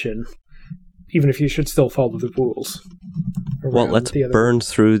position, even if you should still follow the rules. Well, let's burn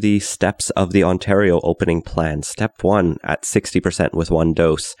through the steps of the Ontario opening plan. Step 1, at 60% with 1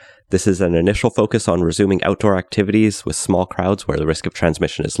 dose. This is an initial focus on resuming outdoor activities with small crowds where the risk of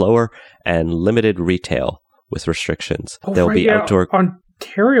transmission is lower, and limited retail with restrictions. Outdoor...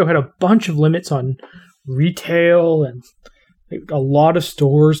 Ontario had a bunch of limits on retail, and a lot of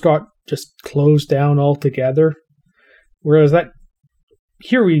stores got just closed down altogether. Whereas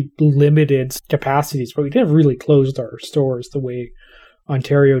here we limited capacities, but we didn't really close our stores the way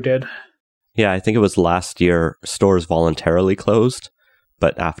Ontario did. Yeah, I think it was last year stores voluntarily closed,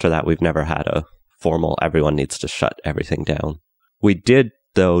 but after that we've never had a formal everyone needs to shut everything down. We did,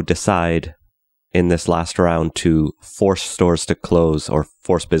 though, decide in this last round to force stores to close or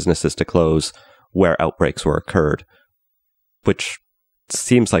force businesses to close where outbreaks were occurred, which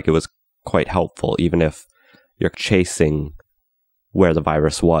seems like it was quite helpful, even if you're chasing where the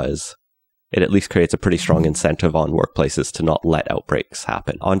virus was. It at least creates a pretty strong incentive on workplaces to not let outbreaks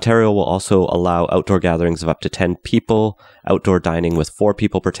happen. Ontario will also allow outdoor gatherings of up to 10 people, outdoor dining with 4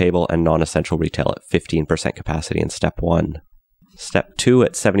 people per table, and non-essential retail at 15% capacity in Step 1. Step 2,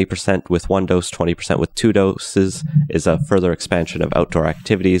 at 70% with 1 dose, 20% with 2 doses, is a further expansion of outdoor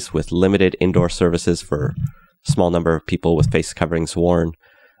activities with limited indoor services for a small number of people with face coverings worn,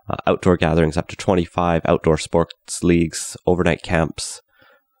 outdoor gatherings up to 25, outdoor sports leagues, overnight camps,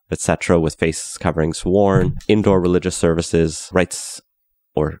 etc. with face coverings worn, indoor religious services, rites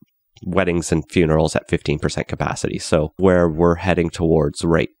or weddings and funerals at 15% capacity. So where we're heading towards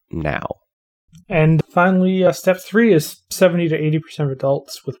right now. And finally, Step 3 is 70 to 80% of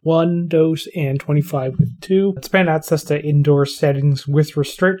adults with 1 dose and 25 with 2. Expand access to indoor settings with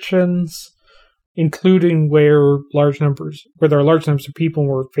restrictions, including where there are large numbers of people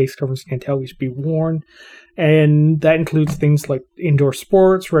where face coverings can't always be worn. And that includes things like indoor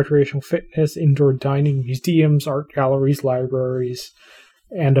sports, recreational fitness, indoor dining, museums, art galleries, libraries,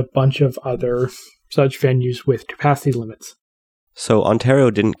 and a bunch of other such venues with capacity limits. So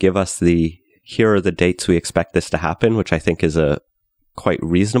Ontario didn't give us here are the dates we expect this to happen, which I think is a quite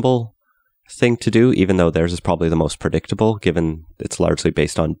reasonable thing to do, even though theirs is probably the most predictable, given it's largely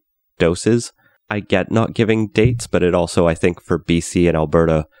based on doses. I get not giving dates, but it also, I think, for BC and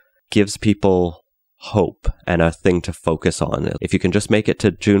Alberta, gives people hope and a thing to focus on. If you can just make it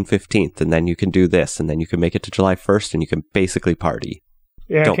to June 15th, and then you can do this, and then you can make it to July 1st, and you can basically party.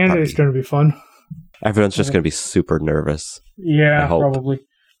 Yeah, Canada's going to be fun. Everyone's just going to be super nervous. Yeah, probably.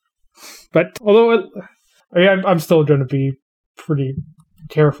 But although I'm still going to be pretty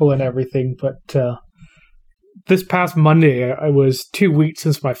careful and everything, but this past Monday, I was 2 weeks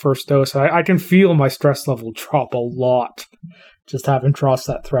since my first dose. I can feel my stress level drop a lot, just having crossed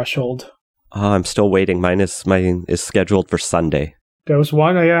that threshold. I'm still waiting. Mine is scheduled for Sunday. Dose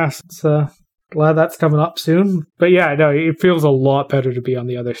 1, glad that's coming up soon. But yeah, no, it feels a lot better to be on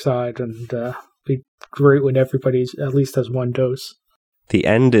the other side, and be great when everybody at least has one dose. The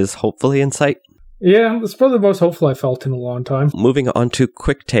end is hopefully in sight. Yeah, it's probably the most hopeful I felt in a long time. Moving on to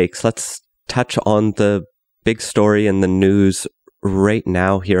quick takes, let's touch on the big story in the news right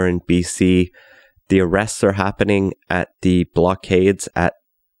now here in BC. The arrests are happening at the blockades at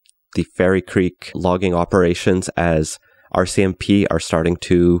the Fairy Creek logging operations as RCMP are starting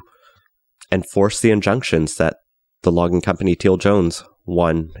to enforce the injunctions that the logging company Teal Jones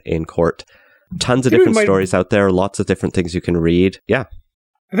won in court. Tons of different stories out there, lots of different things you can read. Yeah.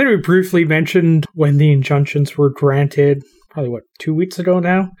 I think we briefly mentioned when the injunctions were granted, probably 2 weeks ago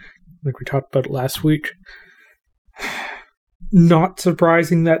now? I think we talked about it last week. Not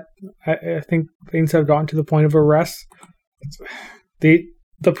surprising that I think things have gotten to the point of arrest.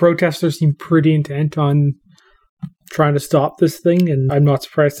 The protesters seem pretty intent on trying to stop this thing, and I'm not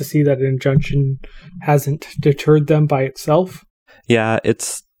surprised to see that an injunction hasn't deterred them by itself. Yeah,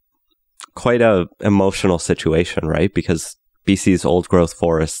 it's quite a emotional situation, right? Because BC's old growth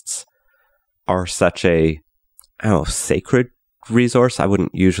forests are such a, sacred resource. I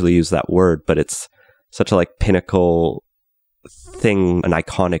wouldn't usually use that word, but it's such a pinnacle thing, an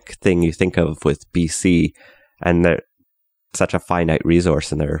iconic thing you think of with BC, and they're such a finite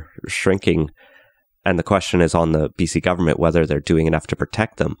resource and they're shrinking. And the question is on the BC government whether they're doing enough to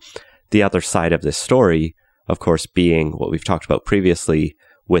protect them. The other side of this story, of course, being what we've talked about previously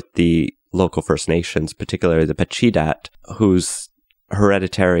with the local First Nations, particularly the Pacheedaht, whose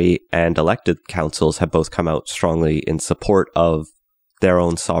hereditary and elected councils have both come out strongly in support of their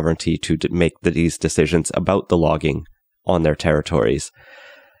own sovereignty to make these decisions about the logging on their territories.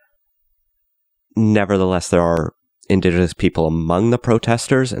 Nevertheless, there are Indigenous people among the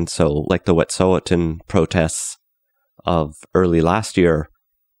protesters, and so like the Wet'suwet'en protests of early last year,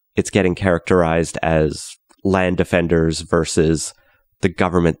 it's getting characterized as land defenders versus the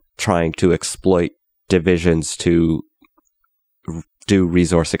government trying to exploit divisions to do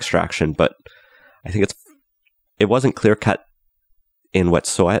resource extraction. But I think it wasn't clear-cut in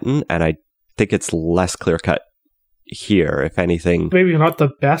Wet'suwet'en, and I think it's less clear-cut here, if anything. Maybe not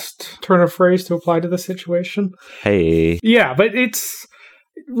the best turn of phrase to apply to the situation. Hey. Yeah, but it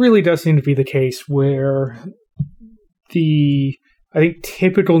really does seem to be the case where I think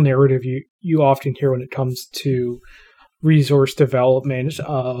typical narrative you often hear when it comes to resource development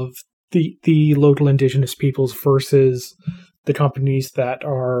of the local Indigenous peoples versus the companies that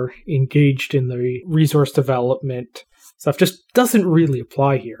are engaged in the resource development stuff just doesn't really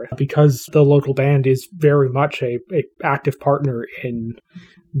apply here, because the local band is very much a active partner in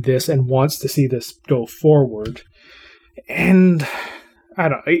this and wants to see this go forward. And I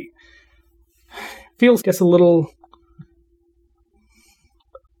don't know, it feels a little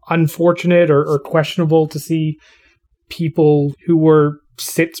unfortunate or questionable to see people who were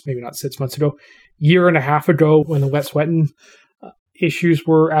maybe not 6 months ago, year and a half ago when the Wet'suwet'en issues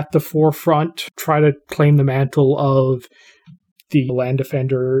were at the forefront, try to claim the mantle of the land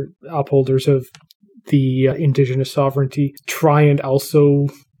defender, upholders of the Indigenous sovereignty, try and also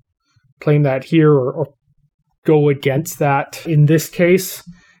claim that here or go against that in this case.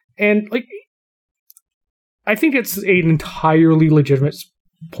 And I think it's an entirely legitimate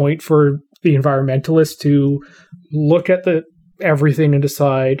point for the environmentalists to look at everything and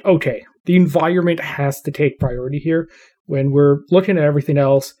decide, okay, the environment has to take priority here. When we're looking at everything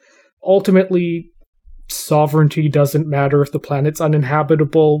else, ultimately, sovereignty doesn't matter if the planet's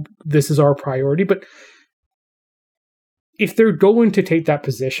uninhabitable. This is our priority. But if they're going to take that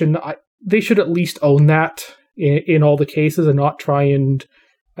position, they should at least own that in all the cases and not try and,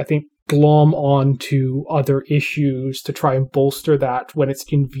 I think, glom on to other issues to try and bolster that when it's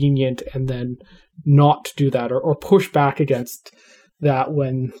convenient and then not do that or push back against that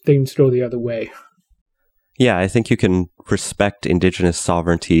when things go the other way. Yeah, I think you can respect Indigenous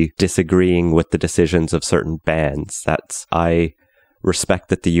sovereignty disagreeing with the decisions of certain bands. I respect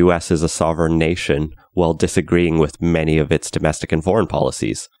that the US is a sovereign nation while disagreeing with many of its domestic and foreign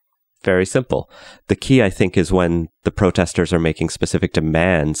policies. Very simple. The key, I think, is when the protesters are making specific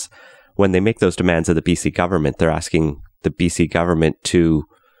demands. When they make those demands of the BC government, they're asking the BC government to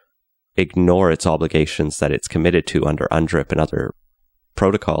ignore its obligations that it's committed to under UNDRIP and other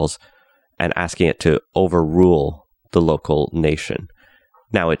protocols, and asking it to overrule the local nation.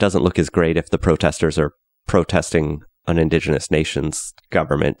 Now, it doesn't look as great if the protesters are protesting an Indigenous nation's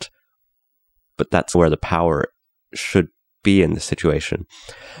government, but that's where the power should be in the situation.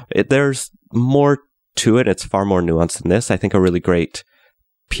 There's more to it. It's far more nuanced than this. I think a really great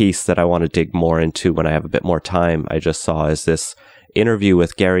piece that I want to dig more into when I have a bit more time I just saw is this interview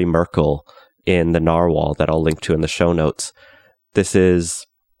with Gary Merkel in the Narwhal that I'll link to in the show notes. This is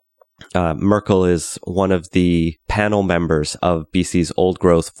Merkel is one of the panel members of BC's Old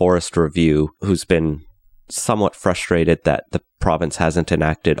Growth Forest Review, who's been somewhat frustrated that the province hasn't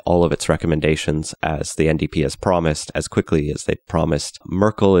enacted all of its recommendations as the NDP has promised, as quickly as they promised.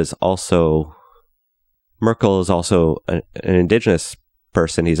 Merkel is also an Indigenous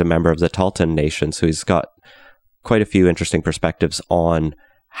person. He's a member of the Tahltan Nation, so he's got quite a few interesting perspectives on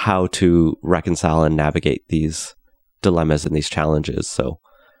how to reconcile and navigate these dilemmas and these challenges. So,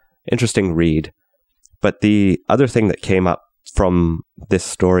 interesting read. But the other thing that came up from this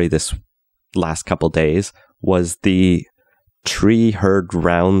story this last couple days was the tree heard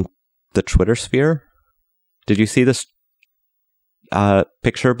round the Twitter sphere. Did you see this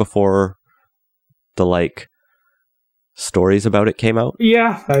picture before the stories about it came out?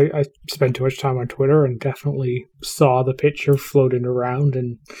 Yeah, I spent too much time on Twitter and definitely saw the picture floating around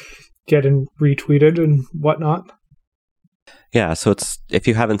and getting retweeted and whatnot. Yeah, so if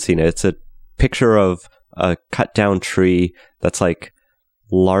you haven't seen it, it's a picture of a cut down tree that's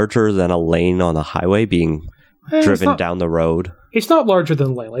larger than a lane on a highway being driven down the road. It's not larger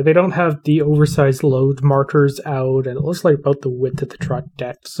than lane. They don't have the oversized load markers out, and it looks like about the width of the truck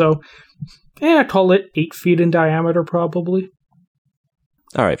deck. So, I call it 8 feet in diameter, probably.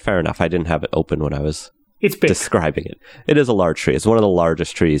 All right, fair enough. I didn't have it open when I was It's big. Describing it. It is a large tree. It's one of the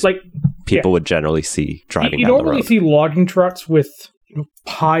largest trees people would generally see driving you down the road. You don't really see logging trucks with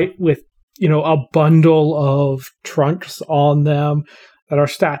a bundle of trunks on them that are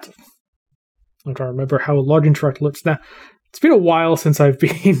stacked. I don't remember how a logging truck looks now. It's been a while since I've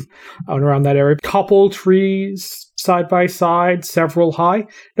been out around that area. Couple trees side by side, several high.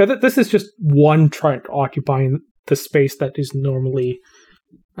 Now, this is just one trunk occupying the space that is normally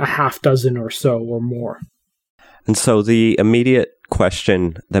a half dozen or so or more. And so the immediate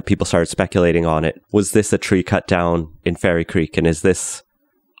question that people started speculating on it, was this a tree cut down in Fairy Creek? And is this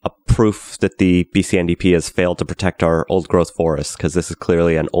a proof that the BC-NDP has failed to protect our old growth forests? Because this is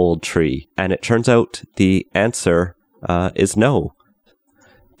clearly an old tree. And it turns out the answer is no.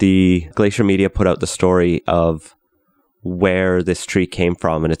 The Glacier Media put out the story of where this tree came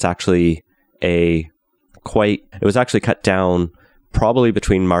from, and it's actually it was actually cut down probably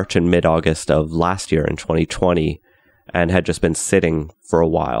between March and mid-August of last year in 2020, and had just been sitting for a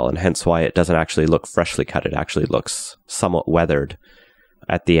while, and hence why it doesn't actually look freshly cut. It actually looks somewhat weathered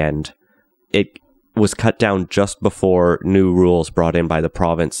at the end. It was cut down just before new rules brought in by the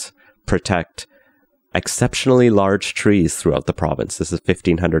province protect exceptionally large trees throughout the province. This is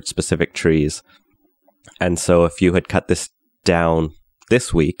 1,500 specific trees. And so if you had cut this down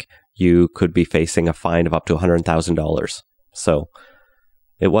this week, you could be facing a fine of up to $100,000. So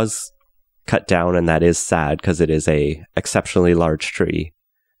it was cut down, and that is sad because it is a exceptionally large tree.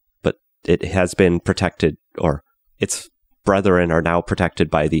 But it has been protected, or its brethren are now protected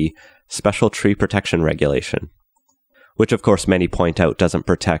by the Special Tree Protection Regulation, which of course many point out doesn't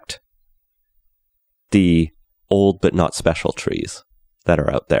protect the old but not special trees that are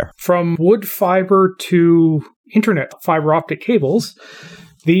out there. From wood fiber to internet fiber optic cables,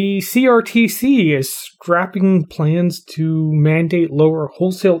 the CRTC is scrapping plans to mandate lower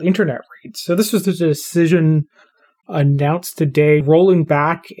wholesale internet rates. So this was the decision announced today, rolling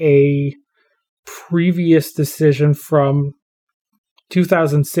back a previous decision from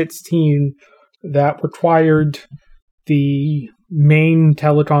 2016 that required the main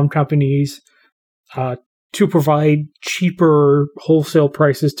telecom companies to provide cheaper wholesale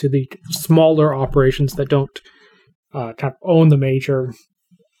prices to the smaller operations that don't kind of own the major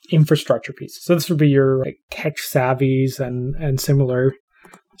infrastructure pieces. So this would be your tech savvies and similar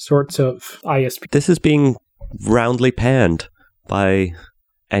sorts of ISP. This is being roundly panned by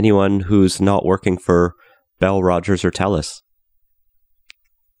anyone who's not working for Bell, Rogers, or TELUS.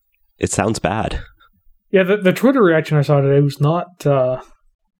 It sounds bad. Yeah, the Twitter reaction I saw today was not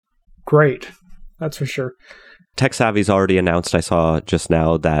great. That's for sure. TechSavvy's already announced, I saw just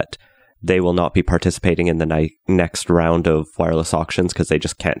now, that they will not be participating in the next round of wireless auctions because they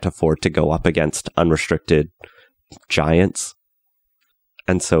just can't afford to go up against unrestricted giants.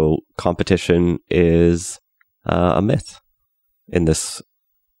 And so competition is a myth in this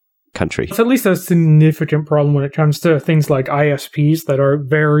country. It's at least a significant problem when it comes to things like ISPs that are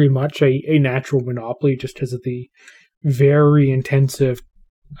very much a natural monopoly just because of the very intensive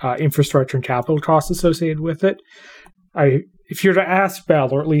infrastructure and capital costs associated with it. If you're to ask Bell,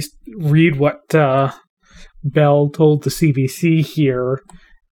 or at least read what Bell told the CBC here,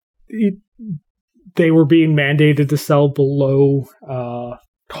 they were being mandated to sell below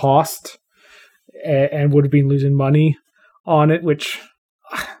cost and would have been losing money on it, which,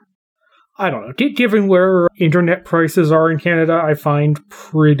 I don't know. Given where internet prices are in Canada, I find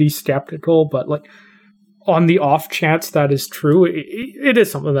pretty skeptical, but like on the off chance that is true, it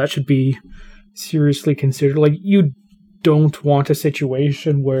is something that should be seriously considered. Like, you don't want a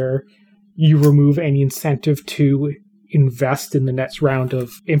situation where you remove any incentive to invest in the next round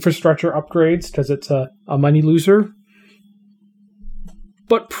of infrastructure upgrades because it's a money loser.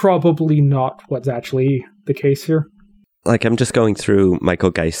 But probably not what's actually the case here. Like, I'm just going through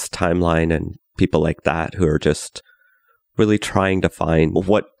Michael Geist's timeline and people like that who are just really trying to find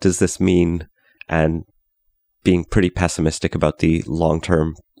what does this mean and being pretty pessimistic about the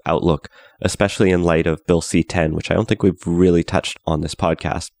long-term outlook, especially in light of Bill C-10, which I don't think we've really touched on this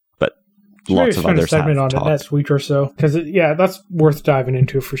podcast, but lots of others have on talked. It next week or so, because that's worth diving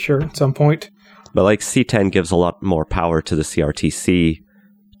into for sure at some point. But like, C-10 gives a lot more power to the CRTC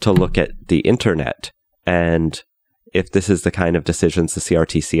to look at the internet, and if this is the kind of decisions the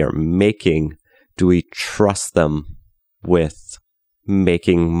CRTC are making, do we trust them with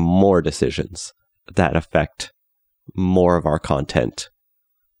making more decisions that affect more of our content,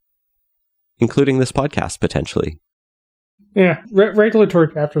 including this podcast potentially? Yeah,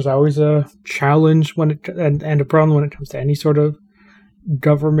 regulatory capture is always a challenge when and a problem when it comes to any sort of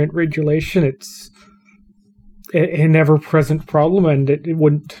government regulation. It's an ever-present problem, and it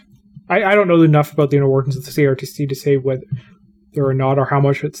wouldn't. I don't know enough about the inner workings of the CRTC to say whether or not or how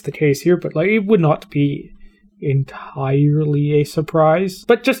much it's the case here, but like, it would not be entirely a surprise.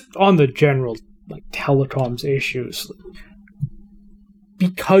 But just on the general like telecoms issues,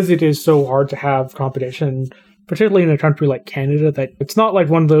 because it is so hard to have competition, particularly in a country like Canada, that it's not like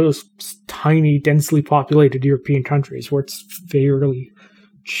one of those tiny, densely populated European countries where it's fairly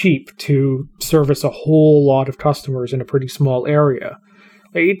cheap to service a whole lot of customers in a pretty small area.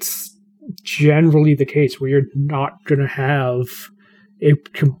 It's generally the case where you're not going to have a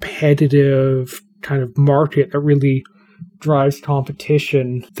competitive kind of market that really drives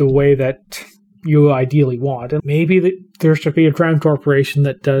competition the way that you ideally want. And maybe there should be a crown corporation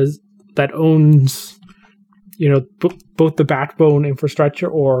that owns, both the backbone infrastructure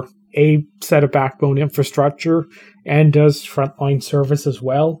or a set of backbone infrastructure and does frontline service as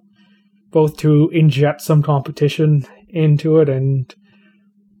well, both to inject some competition into it and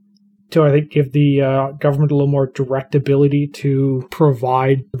to, I think, give the government a little more direct ability to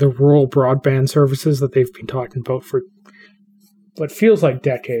provide the rural broadband services that they've been talking about for what feels like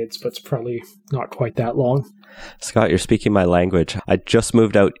decades, but it's probably not quite that long. Scott, you're speaking my language. I just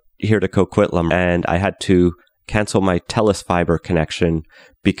moved out here to Coquitlam, and I had to cancel my TELUS fiber connection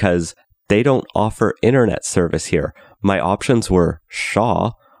because they don't offer internet service here. My options were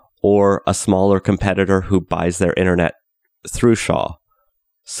Shaw or a smaller competitor who buys their internet through Shaw.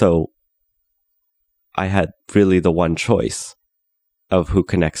 So I had really the one choice of who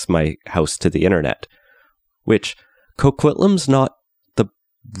connects my house to the internet, which Coquitlam's not the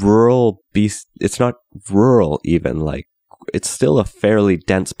rural beast. It's not rural even. Like, it's still a fairly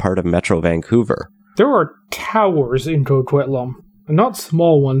dense part of Metro Vancouver. There are towers in Coquitlam, and not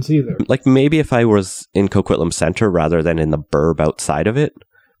small ones either. Like, maybe if I was in Coquitlam Center rather than in the burb outside of it,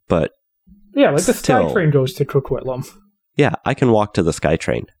 but yeah, like the SkyTrain goes to Coquitlam. Yeah, I can walk to the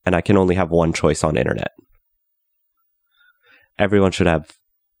SkyTrain, and I can only have one choice on internet. Everyone should have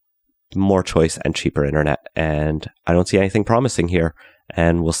more choice and cheaper internet, and I don't see anything promising here,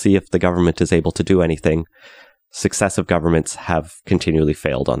 and we'll see if the government is able to do anything. Successive governments have continually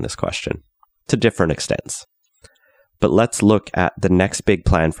failed on this question, to different extents. But let's look at the next big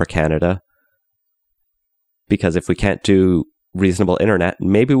plan for Canada, because if we can't do reasonable internet,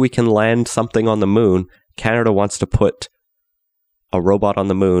 maybe we can land something on the moon. Canada wants to put a robot on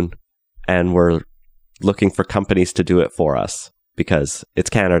the moon, and we're looking for companies to do it for us because it's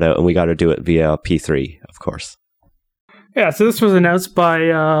Canada and we got to do it via P3, of course. Yeah, so this was announced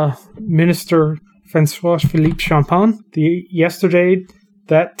by Minister François-Philippe Champagne, yesterday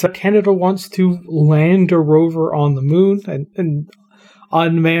that Canada wants to land a rover on the moon, an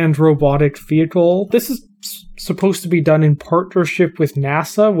unmanned robotic vehicle. This is supposed to be done in partnership with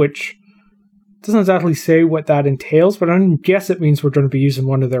NASA, which doesn't exactly say what that entails, but I guess it means we're going to be using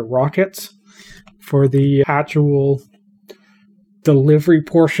one of their rockets for the actual delivery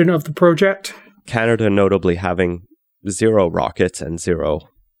portion of the project. Canada notably having 0 rockets and 0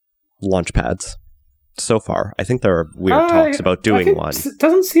 launch pads so far. I think there are weird talks about doing one.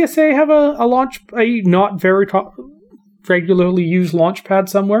 Doesn't CSA have a not very regularly used launch pad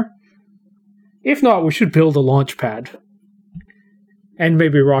somewhere? If not, we should build a launch pad. And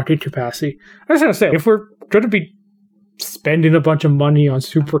maybe rocket capacity. I was going to say, if we're going to be spending a bunch of money on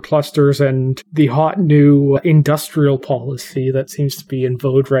superclusters and the hot new industrial policy that seems to be in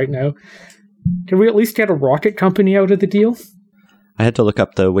vogue right now, can we at least get a rocket company out of the deal? I had to look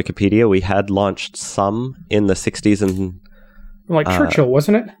up the Wikipedia. We had launched some in the 60s and... Churchill,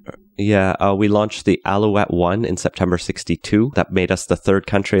 wasn't it? Yeah, we launched the Alouette 1 in September 62. That made us the 3rd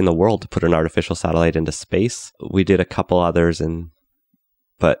country in the world to put an artificial satellite into space. We did a couple others,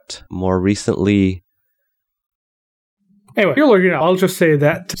 but more recently... Anyway, you're looking at, I'll just say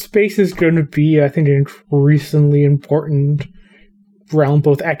that space is going to be, I think, an increasingly important realm,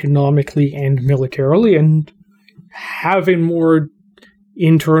 both economically and militarily, and having more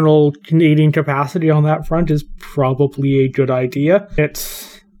internal Canadian capacity on that front is probably a good idea.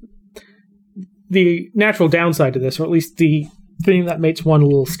 It's the natural downside to this, or at least the thing that makes one a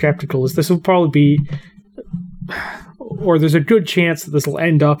little skeptical, is this will probably be, or there's a good chance that this will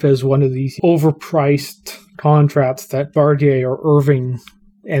end up as one of these overpriced contracts that Bardier or Irving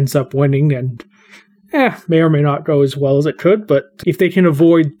ends up winning, and may or may not go as well as it could, but if they can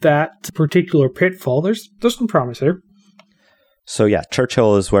avoid that particular pitfall, there's some promise there. So yeah,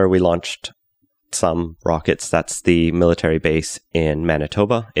 Churchill is where we launched some rockets. That's the military base in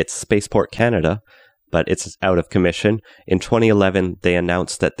Manitoba. It's Spaceport Canada, but it's out of commission. In 2011, they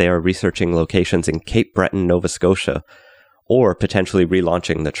announced that they are researching locations in Cape Breton, Nova Scotia, or potentially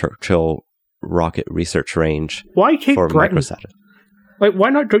relaunching the Churchill Rocket Research Range. Why Cape Breton? Microsat. Why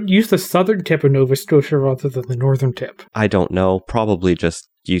not use the southern tip of Nova Scotia rather than the northern tip? I don't know. Probably just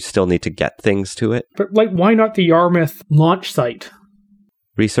you still need to get things to it. But why not the Yarmouth launch site?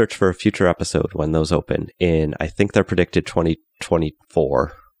 Research for a future episode when those open in, I think they're predicted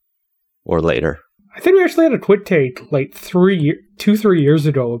 2024 or later. I think we actually had a twit take 3 years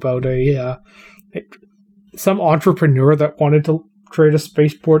ago about some entrepreneur that wanted to create a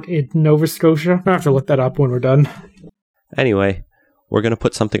spaceport in Nova Scotia. I'll have to look that up when we're done. Anyway, we're going to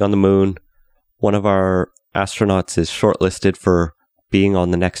put something on the moon. One of our astronauts is shortlisted for being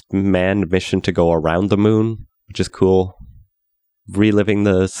on the next manned mission to go around the moon, which is cool. Reliving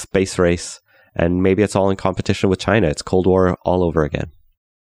the space race. And maybe it's all in competition with China. It's Cold War all over again.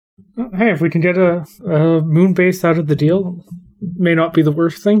 Hey, if we can get a moon base out of the deal, may not be the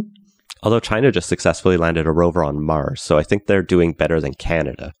worst thing. Although China just successfully landed a rover on Mars, so I think they're doing better than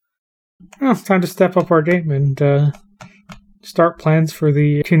Canada. Oh, it's time to step up our game and start plans for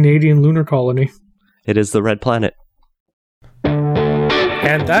the Canadian lunar colony. It is the red planet.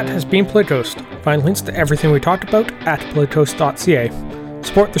 And that has been Playtoast. Find links to everything we talked about at playtoast.ca.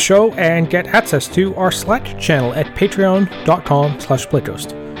 Support the show and get access to our Slack channel at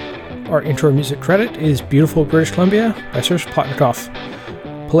patreon.com/playtoast. Our intro music credit is Beautiful British Columbia by Serge Plotnikov.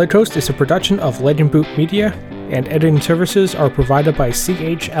 Playtoast is a production of Legend Boot Media, and editing services are provided by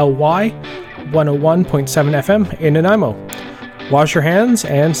CHLY 101.7 FM in Nanaimo. Wash your hands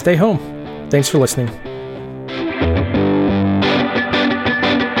and stay home. Thanks for listening.